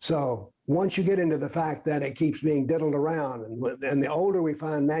 So once you get into the fact that it keeps being diddled around, and the older we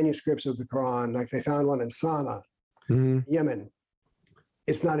find manuscripts of the Quran, like they found one in Sana'a, Yemen,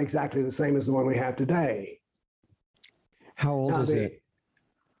 it's not exactly the same as the one we have today. How old is it?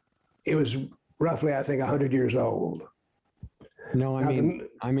 It was roughly, I think, 100 years old. No,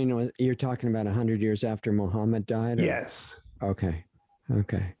 Now, you're talking about 100 years after Muhammad died? Or? yes. Okay.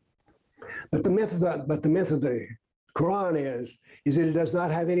 Okay. But the myth of the Quran is that it does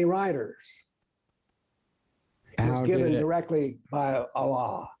not have any writers. It was given directly by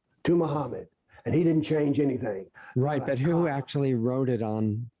Allah to Muhammad, and he didn't change anything. Right, but who actually wrote it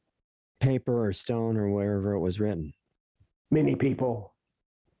on paper or stone or wherever it was written? Many people.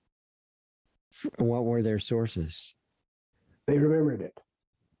 What were their sources? They remembered it.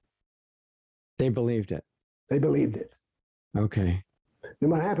 They believed it. They believed it. Okay. And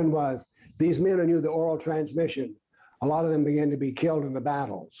what happened was these men who knew the oral transmission, a lot of them began to be killed in the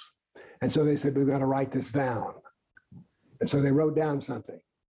battles. And so they said, we've got to write this down. And so they wrote down something.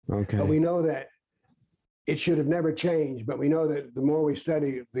 Okay. But we know that it should have never changed. But we know that the more we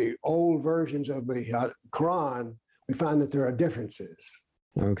study the old versions of the Quran, we find that there are differences.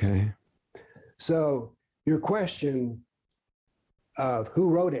 Okay. So your question of who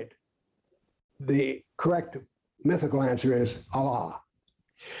wrote it, the correct mythical answer is Allah.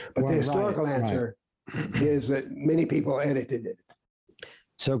 But the historical answer is that many people edited it.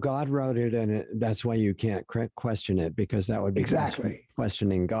 So God wrote it, and that's why you can't question it, because that would be exactly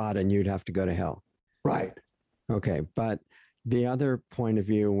questioning God, and you'd have to go to hell. Right. Okay. But the other point of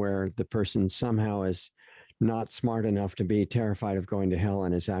view where the person somehow is not smart enough to be terrified of going to hell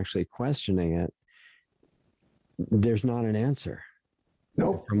and is actually questioning it, there's not an answer.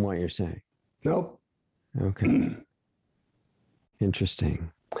 Nope. From what you're saying. Nope. Okay.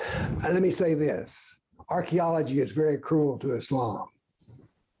 Interesting. And let me say this. Archaeology is very cruel to Islam.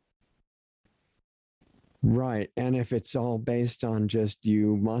 Right. And if it's all based on just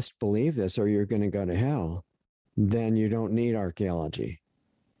you must believe this or you're going to go to hell, then you don't need archaeology.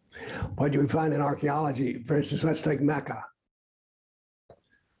 What do we find in archaeology? For instance, let's take Mecca.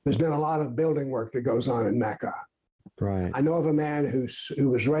 There's been a lot of building work that goes on in Mecca. Right. I know of a man who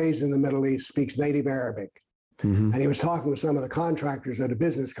was raised in the Middle East, speaks native Arabic, and he was talking with some of the contractors at a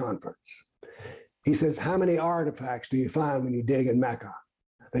business conference. He says, how many artifacts do you find when you dig in Mecca?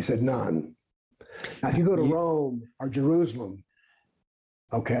 They said, none. Now, if you go to Rome or Jerusalem,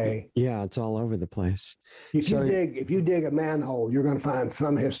 okay. Yeah, it's all over the place. If you dig a manhole, you're going to find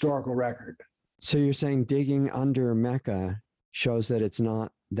some historical record. So you're saying digging under Mecca shows that it's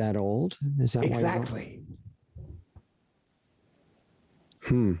not that old? Is that exactly?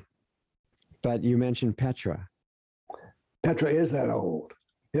 But you mentioned Petra. Petra is that old.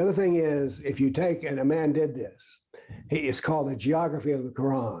 The other thing is, if you take, and a man did this, it's called the geography of the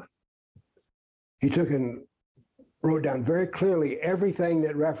Quran. He took and wrote down very clearly everything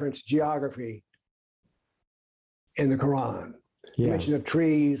that referenced geography in the Quran. Yeah. The mention of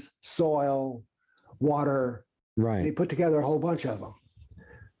trees, soil, water. Right. And he put together a whole bunch of them.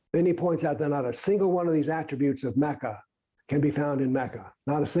 Then he points out that not a single one of these attributes of Mecca can be found in Mecca.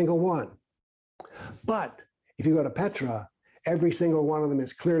 Not a single one. But if you go to Petra, every single one of them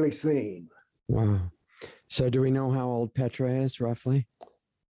is clearly seen. Wow. So do we know how old Petra is, roughly?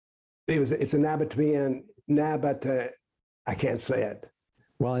 It's a Nabatean, I can't say it.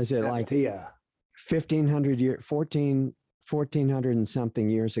 Well, is it Nabatea. Like 1400 and something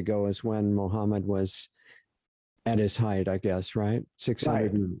years ago is when Muhammad was at his height, I guess, right?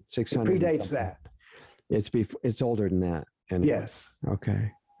 600. Right. 600 it predates that. It's older than that. Anyway. Yes.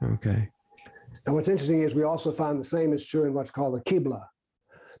 Okay. Okay. And what's interesting is we also find the same is true in what's called the Qibla.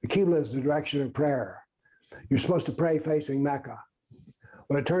 The Qibla is the direction of prayer. You're supposed to pray facing Mecca.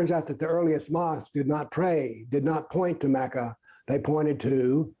 Well, it turns out that the earliest mosques did not point to Mecca. They pointed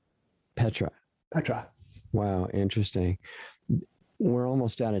to Petra. Wow, interesting. We're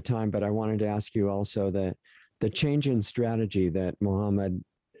almost out of time, but I wanted to ask you also that the change in strategy that Muhammad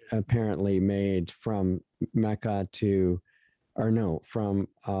apparently made from Mecca to,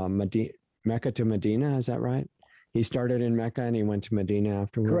 Mecca to Medina, is that right? He started in Mecca and he went to Medina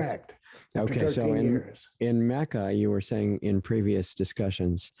afterwards? Correct. After okay, 13 so years. In Mecca, you were saying in previous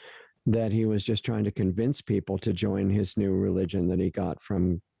discussions that he was just trying to convince people to join his new religion that he got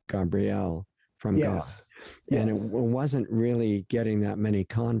from Gabriel, from God. And it wasn't really getting that many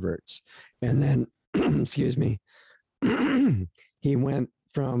converts. And then, excuse me, he went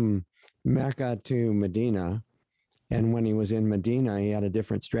from Mecca to Medina. And when he was in Medina, he had a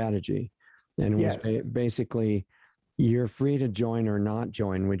different strategy. And it was basically, you're free to join or not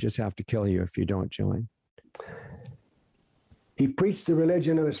join. We just have to kill you if you don't join. He preached the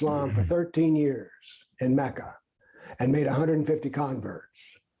religion of Islam for 13 years in Mecca and made 150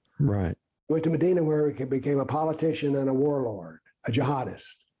 converts. Right. Went to Medina where he became a politician and a warlord, a jihadist.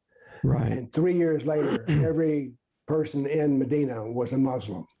 Right. And 3 years later, every person in Medina was a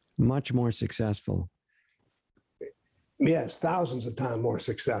Muslim. Much more successful. Yes, thousands of times more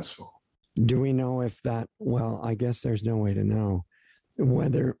successful. Do we know if that, well, I guess there's no way to know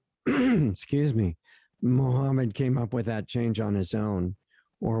whether, excuse me, Mohammed came up with that change on his own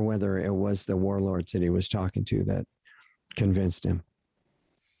or whether it was the warlords that he was talking to that convinced him.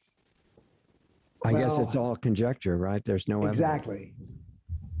 I guess it's all conjecture, right? There's no evidence. Exactly.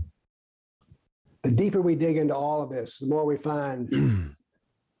 The deeper we dig into all of this, the more we find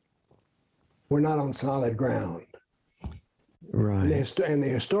we're not on solid ground. Right. And the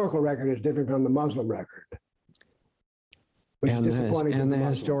historical record is different from the Muslim record. Which is disappointing. And the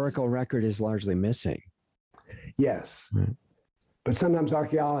historical record is largely missing. Yes. Right. But sometimes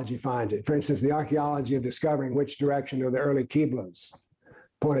archaeology finds it. For instance, the archaeology of discovering which direction of the early Qiblas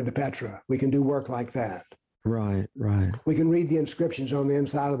pointed to Petra. We can do work like that. Right, right. We can read the inscriptions on the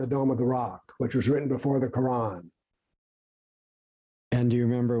inside of the Dome of the Rock, which was written before the Koran. And do you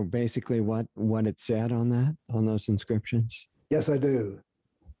remember basically what it said on that, on those inscriptions? Yes, I do.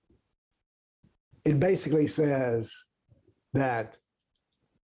 It basically says that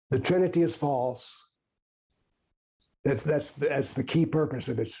the Trinity is false. That's the key purpose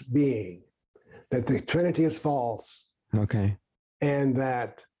of its being, that the Trinity is false. Okay. And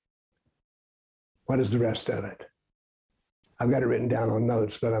that, what is the rest of it? I've got it written down on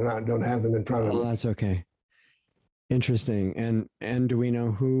notes, but don't have them in front of me. Oh, that's okay. Interesting. And do we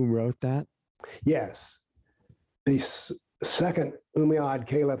know who wrote that? Yes. The second Umayyad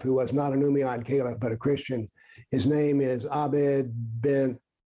Caliph, who was not an Umayyad Caliph, but a Christian, his name is Abid bin,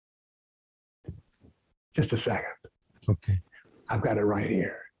 just a second. Okay. I've got it right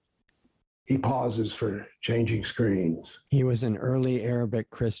here. He pauses for changing screens. He was an early Arabic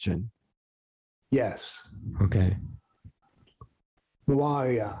Christian. Yes. Okay.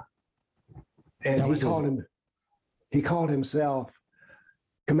 Muawiyah. And he called himself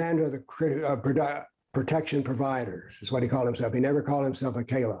commander of the protection providers, is what he called himself. He never called himself a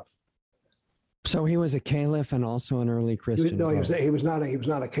caliph. So he was a caliph and also an early Christian. He was not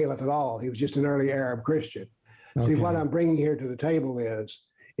a caliph at all. He was just an early Arab Christian. Okay. See, what I'm bringing here to the table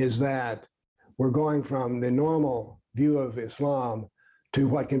is that we're going from the normal view of Islam to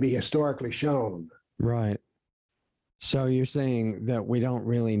what can be historically shown. Right. So you're saying that we don't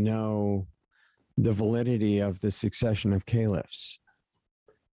really know the validity of the succession of caliphs.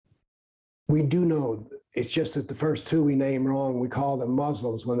 We do know, it's just that the first two we name wrong. We call them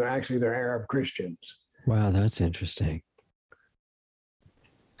Muslims when they're Arab Christians. Wow, that's interesting.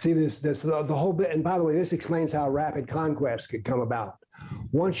 See, the whole bit, and by the way, this explains how rapid conquest could come about.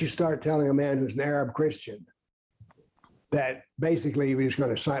 Once you start telling a man who's an Arab Christian that basically we're just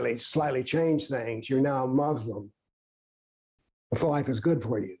going to slightly change things, you're now a Muslim, if life is good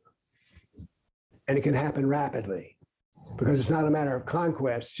for you. And it can happen rapidly because it's not a matter of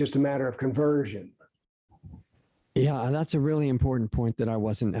conquest, it's just a matter of conversion. Yeah, that's a really important point that I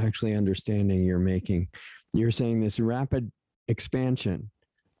wasn't actually understanding you're making. You're saying this rapid expansion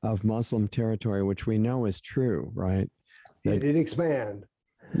of Muslim territory, which we know is true, right? It did expand.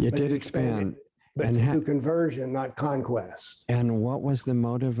 It did expand. But through conversion, not conquest. And what was the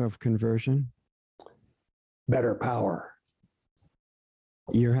motive of conversion? Better power.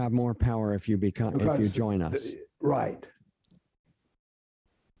 You have more power if you join us. Right.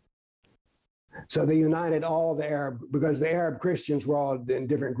 So they united all the because the Arab Christians were all in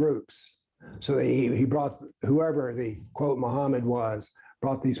different groups. So he brought whoever the quote Muhammad was,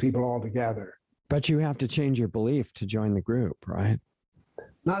 brought these people all together. But you have to change your belief to join the group, right?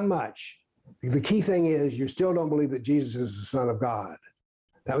 Not much. The key thing is you still don't believe that Jesus is the Son of God.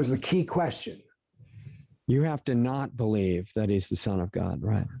 That was the key question. You have to not believe that he's the Son of God,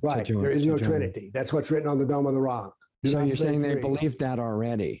 right? Right. There is no Trinity. That's what's written on the Dome of the Rock. So you're saying they believed that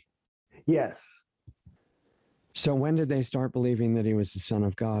already? Yes. So when did they start believing that he was the Son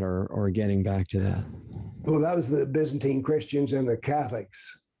of God or getting back to that? Well, that was the Byzantine Christians and the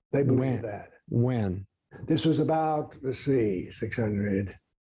Catholics. They believed that. When? This was about, 600,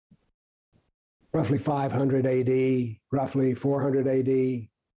 roughly 500 AD, roughly 400 AD.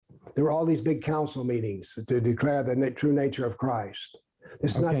 There were all these big council meetings to declare the true nature of Christ.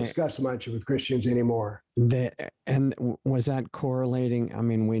 This is not discussed much with Christians anymore. And was that correlating? I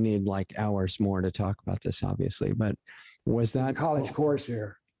mean, we need like hours more to talk about this, obviously, but was that a college course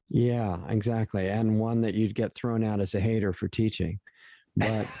here? Yeah, exactly. And one that you'd get thrown out as a hater for teaching.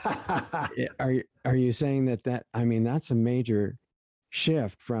 But are you saying that, I mean, that's a major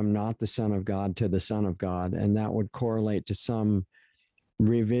shift from not the Son of God to the Son of God, and that would correlate to some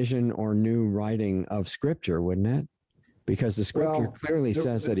revision or new writing of Scripture, wouldn't it? Because the Scripture clearly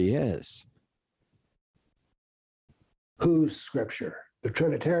says that he is. Whose Scripture? The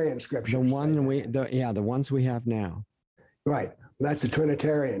Trinitarian Scripture. The ones we have now. Right. That's the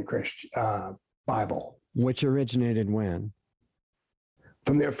Trinitarian Christian Bible Which originated when?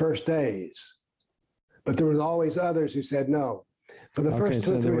 from their first days. But there was always others who said no. For the first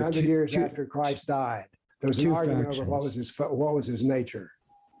so there were 300 years after Christ died, there was an two argument factions. over what was his nature.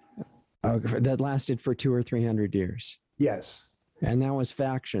 That lasted for 200 or 300 years. Yes. And that was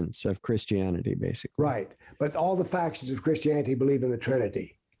factions of Christianity, basically. Right. But all the factions of Christianity believe in the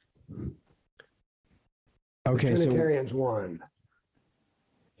Trinity. Okay, the Trinitarians won.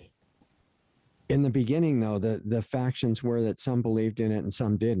 In the beginning, though, the factions were that some believed in it and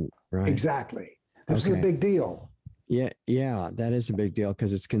some didn't, right? Exactly. This is a big deal. Yeah, that is a big deal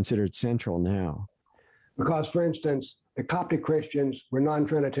because it's considered central now. Because, for instance, the Coptic Christians were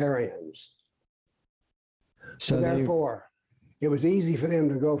non-Trinitarians. So therefore, it was easy for them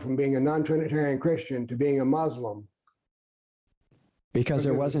to go from being a non-Trinitarian Christian to being a Muslim. Because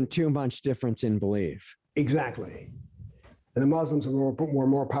there wasn't too much difference in belief. Exactly. And the Muslims were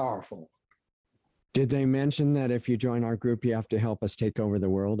more powerful. Did they mention that if you join our group, you have to help us take over the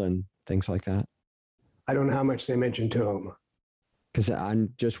world and things like that? I don't know how much they mentioned to them. Because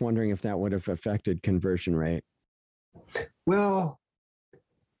I'm just wondering if that would have affected conversion rate. Well,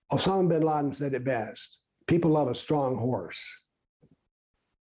 Osama bin Laden said it best. People love a strong horse.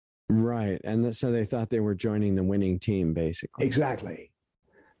 Right. And so they thought they were joining the winning team, basically. Exactly.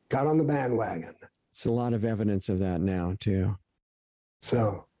 Got on the bandwagon. It's a lot of evidence of that now, too.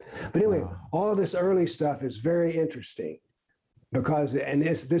 So, but anyway, all of this early stuff is very interesting because, and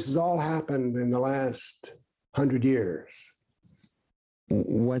this has all happened in the last 100 years.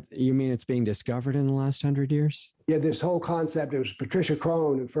 What, you mean it's being discovered in the last 100 years? Yeah, this whole concept, it was Patricia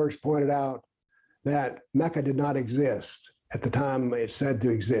Crone who first pointed out that Mecca did not exist at the time it's said to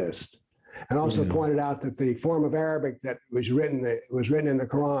exist. And also pointed out that the form of Arabic that was written in the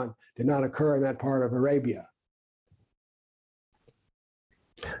Quran did not occur in that part of Arabia.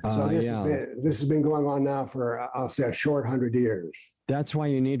 So this has been going on now for, I'll say, a short 100 years. That's why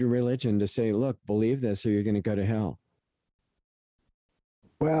you need a religion to say, look, believe this or you're going to go to hell.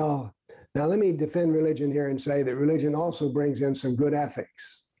 Well, now let me defend religion here and say that religion also brings in some good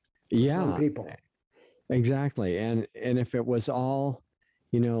ethics. Yeah, some people. Exactly. And if it was all,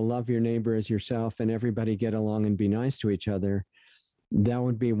 love your neighbor as yourself and everybody get along and be nice to each other, that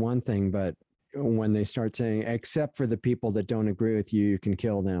would be one thing. But when they start saying, except for the people that don't agree with you, you can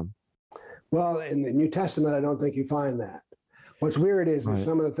kill them. Well, in the New Testament, I don't think you find that. What's weird is that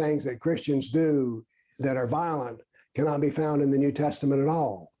some of the things that Christians do that are violent cannot be found in the New Testament at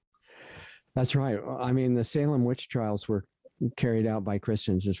all. That's right. I mean, the Salem witch trials were carried out by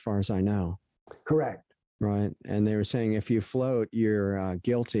Christians, as far as I know. Correct. Right. And they were saying, if you float, you're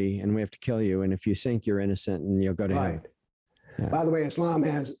guilty and we have to kill you. And if you sink, you're innocent and you'll go to hell. Yeah. By the way, Islam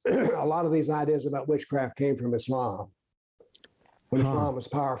has a lot of these ideas about witchcraft came from Islam, when Islam was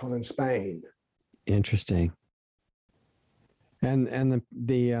powerful in Spain. Interesting. And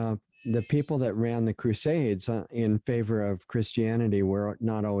the people that ran the Crusades in favor of Christianity were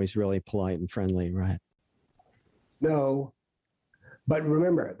not always really polite and friendly, right? No, but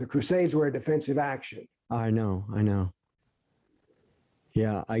remember, the Crusades were a defensive action. I know.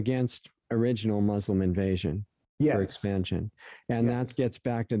 Yeah, against original Muslim invasion. Yes. For expansion. And that gets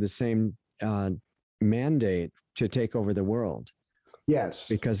back to the same mandate to take over the world. Yes.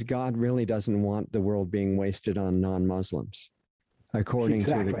 Because God really doesn't want the world being wasted on non-Muslims, according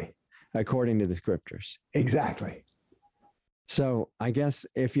to the scriptures. Exactly. So I guess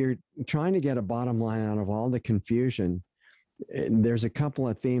if you're trying to get a bottom line out of all the confusion, there's a couple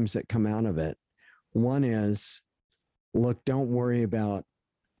of themes that come out of it. One is, look, don't worry about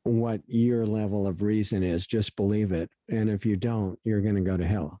what your level of reason is, just believe it. And if you don't, you're going to go to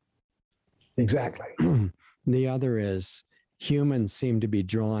hell. Exactly. The other is humans seem to be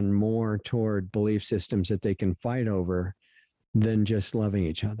drawn more toward belief systems that they can fight over than just loving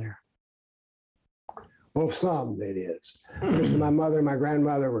each other. Well, some it is. Because my mother and my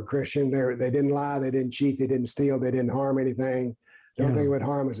grandmother were Christian. They didn't lie, they didn't cheat, they didn't steal, they didn't harm anything. The only thing that would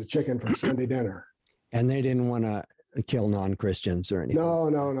harm was a chicken from Sunday dinner. And they didn't want to kill non-Christians or anything.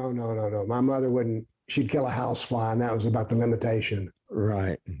 No. My mother wouldn't. She'd kill a housefly, and that was about the limitation.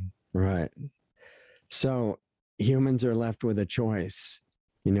 Right. So humans are left with a choice,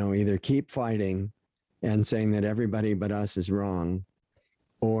 either keep fighting and saying that everybody but us is wrong,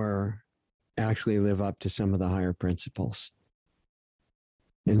 or actually live up to some of the higher principles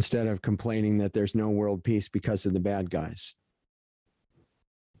instead of complaining that there's no world peace because of the bad guys.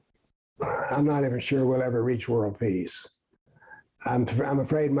 I'm not even sure we'll ever reach world peace. I'm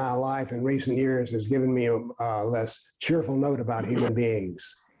afraid my life in recent years has given me a less cheerful note about human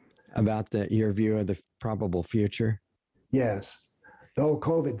beings. About your view of the probable future? Yes. The whole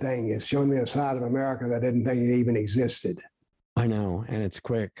COVID thing has shown me a side of America that I didn't think it even existed. I know, and it's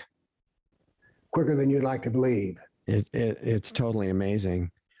quick. Quicker than you'd like to believe. It's totally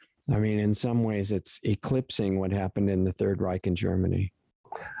amazing. I mean, in some ways, it's eclipsing what happened in the Third Reich in Germany.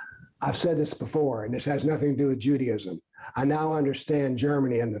 I've said this before, and this has nothing to do with Judaism. I now understand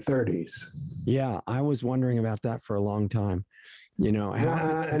Germany in the 30s. Yeah, I was wondering about that for a long time. You know,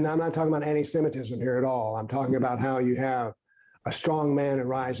 and I'm not talking about anti-Semitism here at all. I'm talking about how you have a strong man who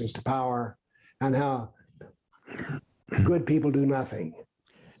rises to power and how good people do nothing.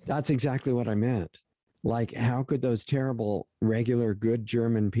 That's exactly what I meant. Like, how could those terrible, regular, good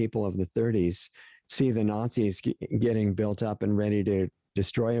German people of the 30s see the Nazis getting built up and ready to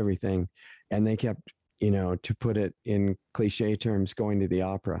destroy everything? And they kept, you know, to put it in cliche terms, going to the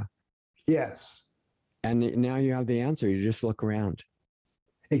opera. Yes. And now you have the answer. You just look around.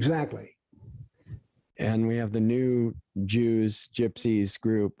 Exactly. And we have the new Jews, gypsies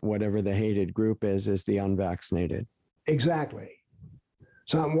group, whatever the hated group is the unvaccinated. Exactly.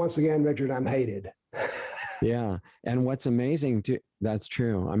 So once again, Richard, I'm hated. Yeah. And what's amazing too, that's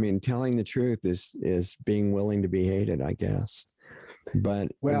true. I mean, telling the truth is being willing to be hated, I guess.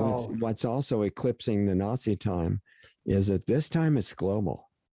 But well, what's also eclipsing the Nazi time is that this time it's global.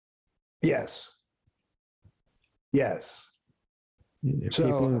 Yes. Yes.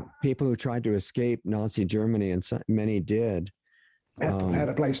 So people who tried to escape Nazi Germany, and many did, had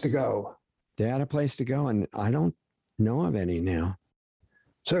a place to go. They had a place to go, and I don't know of any now.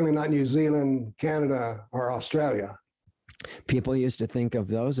 Certainly not New Zealand, Canada, or Australia. People used to think of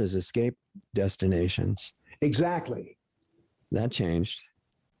those as escape destinations. Exactly. That changed.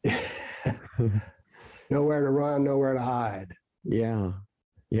 Nowhere to run, nowhere to hide. Yeah.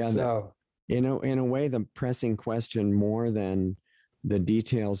 Yeah. So, in a way, the pressing question, more than the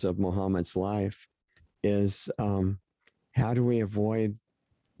details of Muhammad's life, is how do we avoid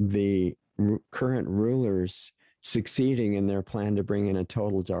the current rulers succeeding in their plan to bring in a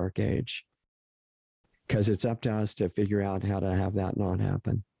total dark age? Because it's up to us to figure out how to have that not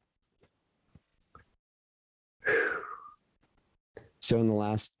happen. So in the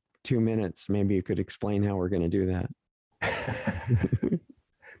last 2 minutes, maybe you could explain how we're going to do that.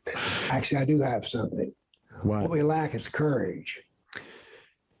 Actually, I do have something. What we lack is courage.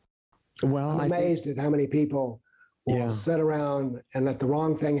 Well, I'm amazed at how many people will sit around and let the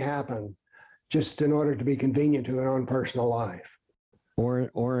wrong thing happen just in order to be convenient to their own personal life.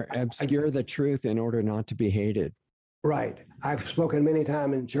 Or obscure the truth in order not to be hated. Right. I've spoken many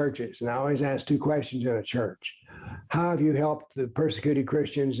times in churches, and I always ask two questions in a church. How have you helped the persecuted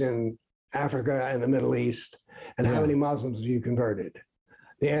Christians in Africa and the Middle East? And how many Muslims have you converted?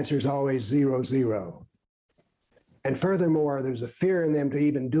 The answer is always 0, 0. And furthermore, there's a fear in them to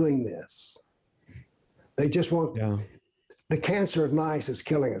even doing this. They just won't. Yeah. The cancer of nice is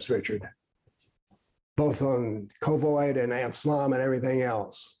killing us, Richard, both on COVID and Islam and everything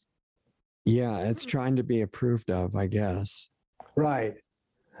else. Yeah, it's trying to be approved of, I guess. Right.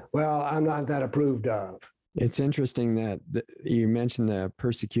 Well, I'm not that approved of. It's interesting that you mentioned the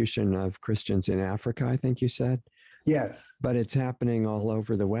persecution of Christians in Africa, I think you said. Yes. But it's happening all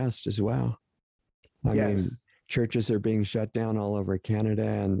over the West as well. I mean, churches are being shut down all over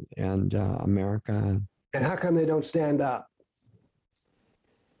Canada and America. And how come they don't stand up?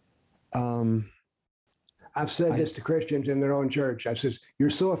 I've said this to Christians in their own church. I says, you're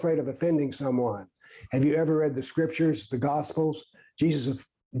so afraid of offending someone. Have you ever read the scriptures, the gospels?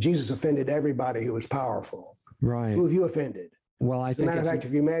 Jesus offended everybody who was powerful. Right. Who have you offended? Well, I think, as a matter of fact,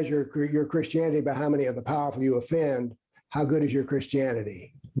 if you measure your Christianity by how many of the powerful you offend, how good is your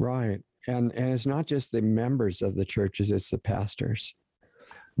Christianity? Right. And it's not just the members of the churches, it's the pastors.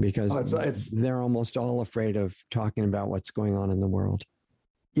 Because they're almost all afraid of talking about what's going on in the world.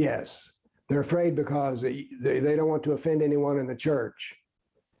 Yes. They're afraid because they don't want to offend anyone in the church.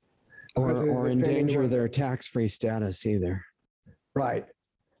 Or endanger their tax-free status either. Right.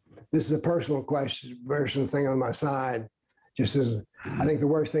 This is a personal thing on my side. Just as I think the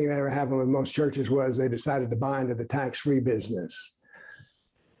worst thing that ever happened with most churches was they decided to buy into the tax-free business.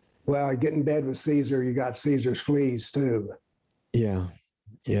 Well, get in bed with Caesar, you got Caesar's fleas too. Yeah,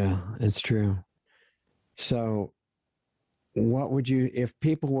 it's true. So what would you, if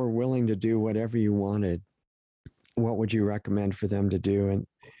people were willing to do whatever you wanted, what would you recommend for them to do and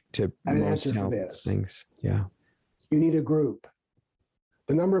to most help things? Yeah. You need a group.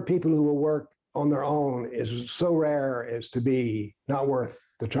 The number of people who will work on their own is so rare as to be not worth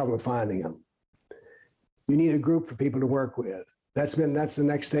the trouble of finding them. You need a group for people to work with. That's the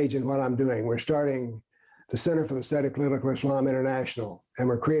next stage in what I'm doing. We're starting the Center for the Study of Political Islam International, and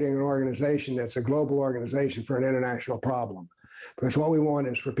we're creating an organization that's a global organization for an international problem. Because what we want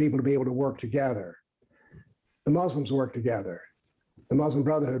is for people to be able to work together. The Muslims work together. The Muslim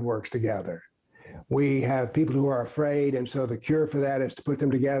Brotherhood works together. We have people who are afraid, and so the cure for that is to put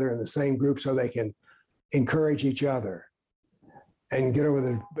them together in the same group so they can encourage each other and get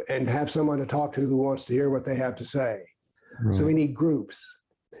over and have someone to talk to who wants to hear what they have to say. Right. So we need groups.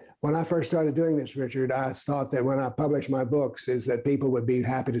 When I first started doing this, Richard, I thought that when I published my books is that people would be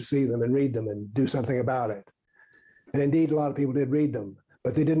happy to see them and read them and do something about it. And indeed, a lot of people did read them,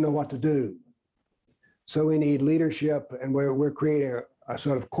 but they didn't know what to do. So we need leadership, and we're creating a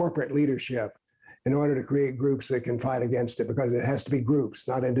sort of corporate leadership in order to create groups that can fight against it, because it has to be groups,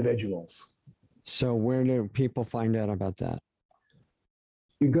 not individuals. So where do people find out about that?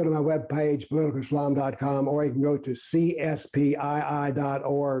 You can go to my webpage, politicalislam.com, or you can go to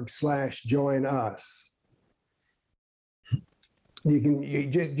cspii.org/join us. You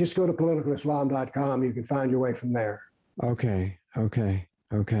just go to politicalislam.com. You can find your way from there. Okay.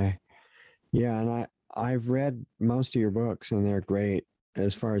 Yeah, and I've read most of your books, and they're great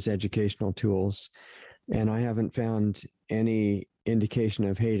as far as educational tools. And I haven't found any indication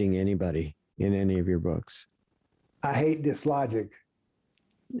of hating anybody in any of your books. I hate dislogic.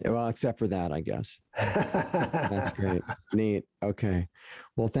 Well, except for that, I guess. That's great. Neat. Okay.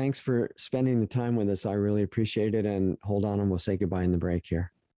 Well, thanks for spending the time with us. I really appreciate it. And hold on, and we'll say goodbye in the break here.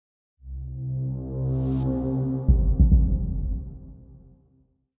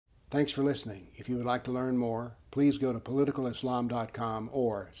 Thanks for listening. If you would like to learn more, please go to politicalislam.com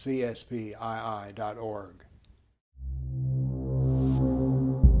or cspii.org.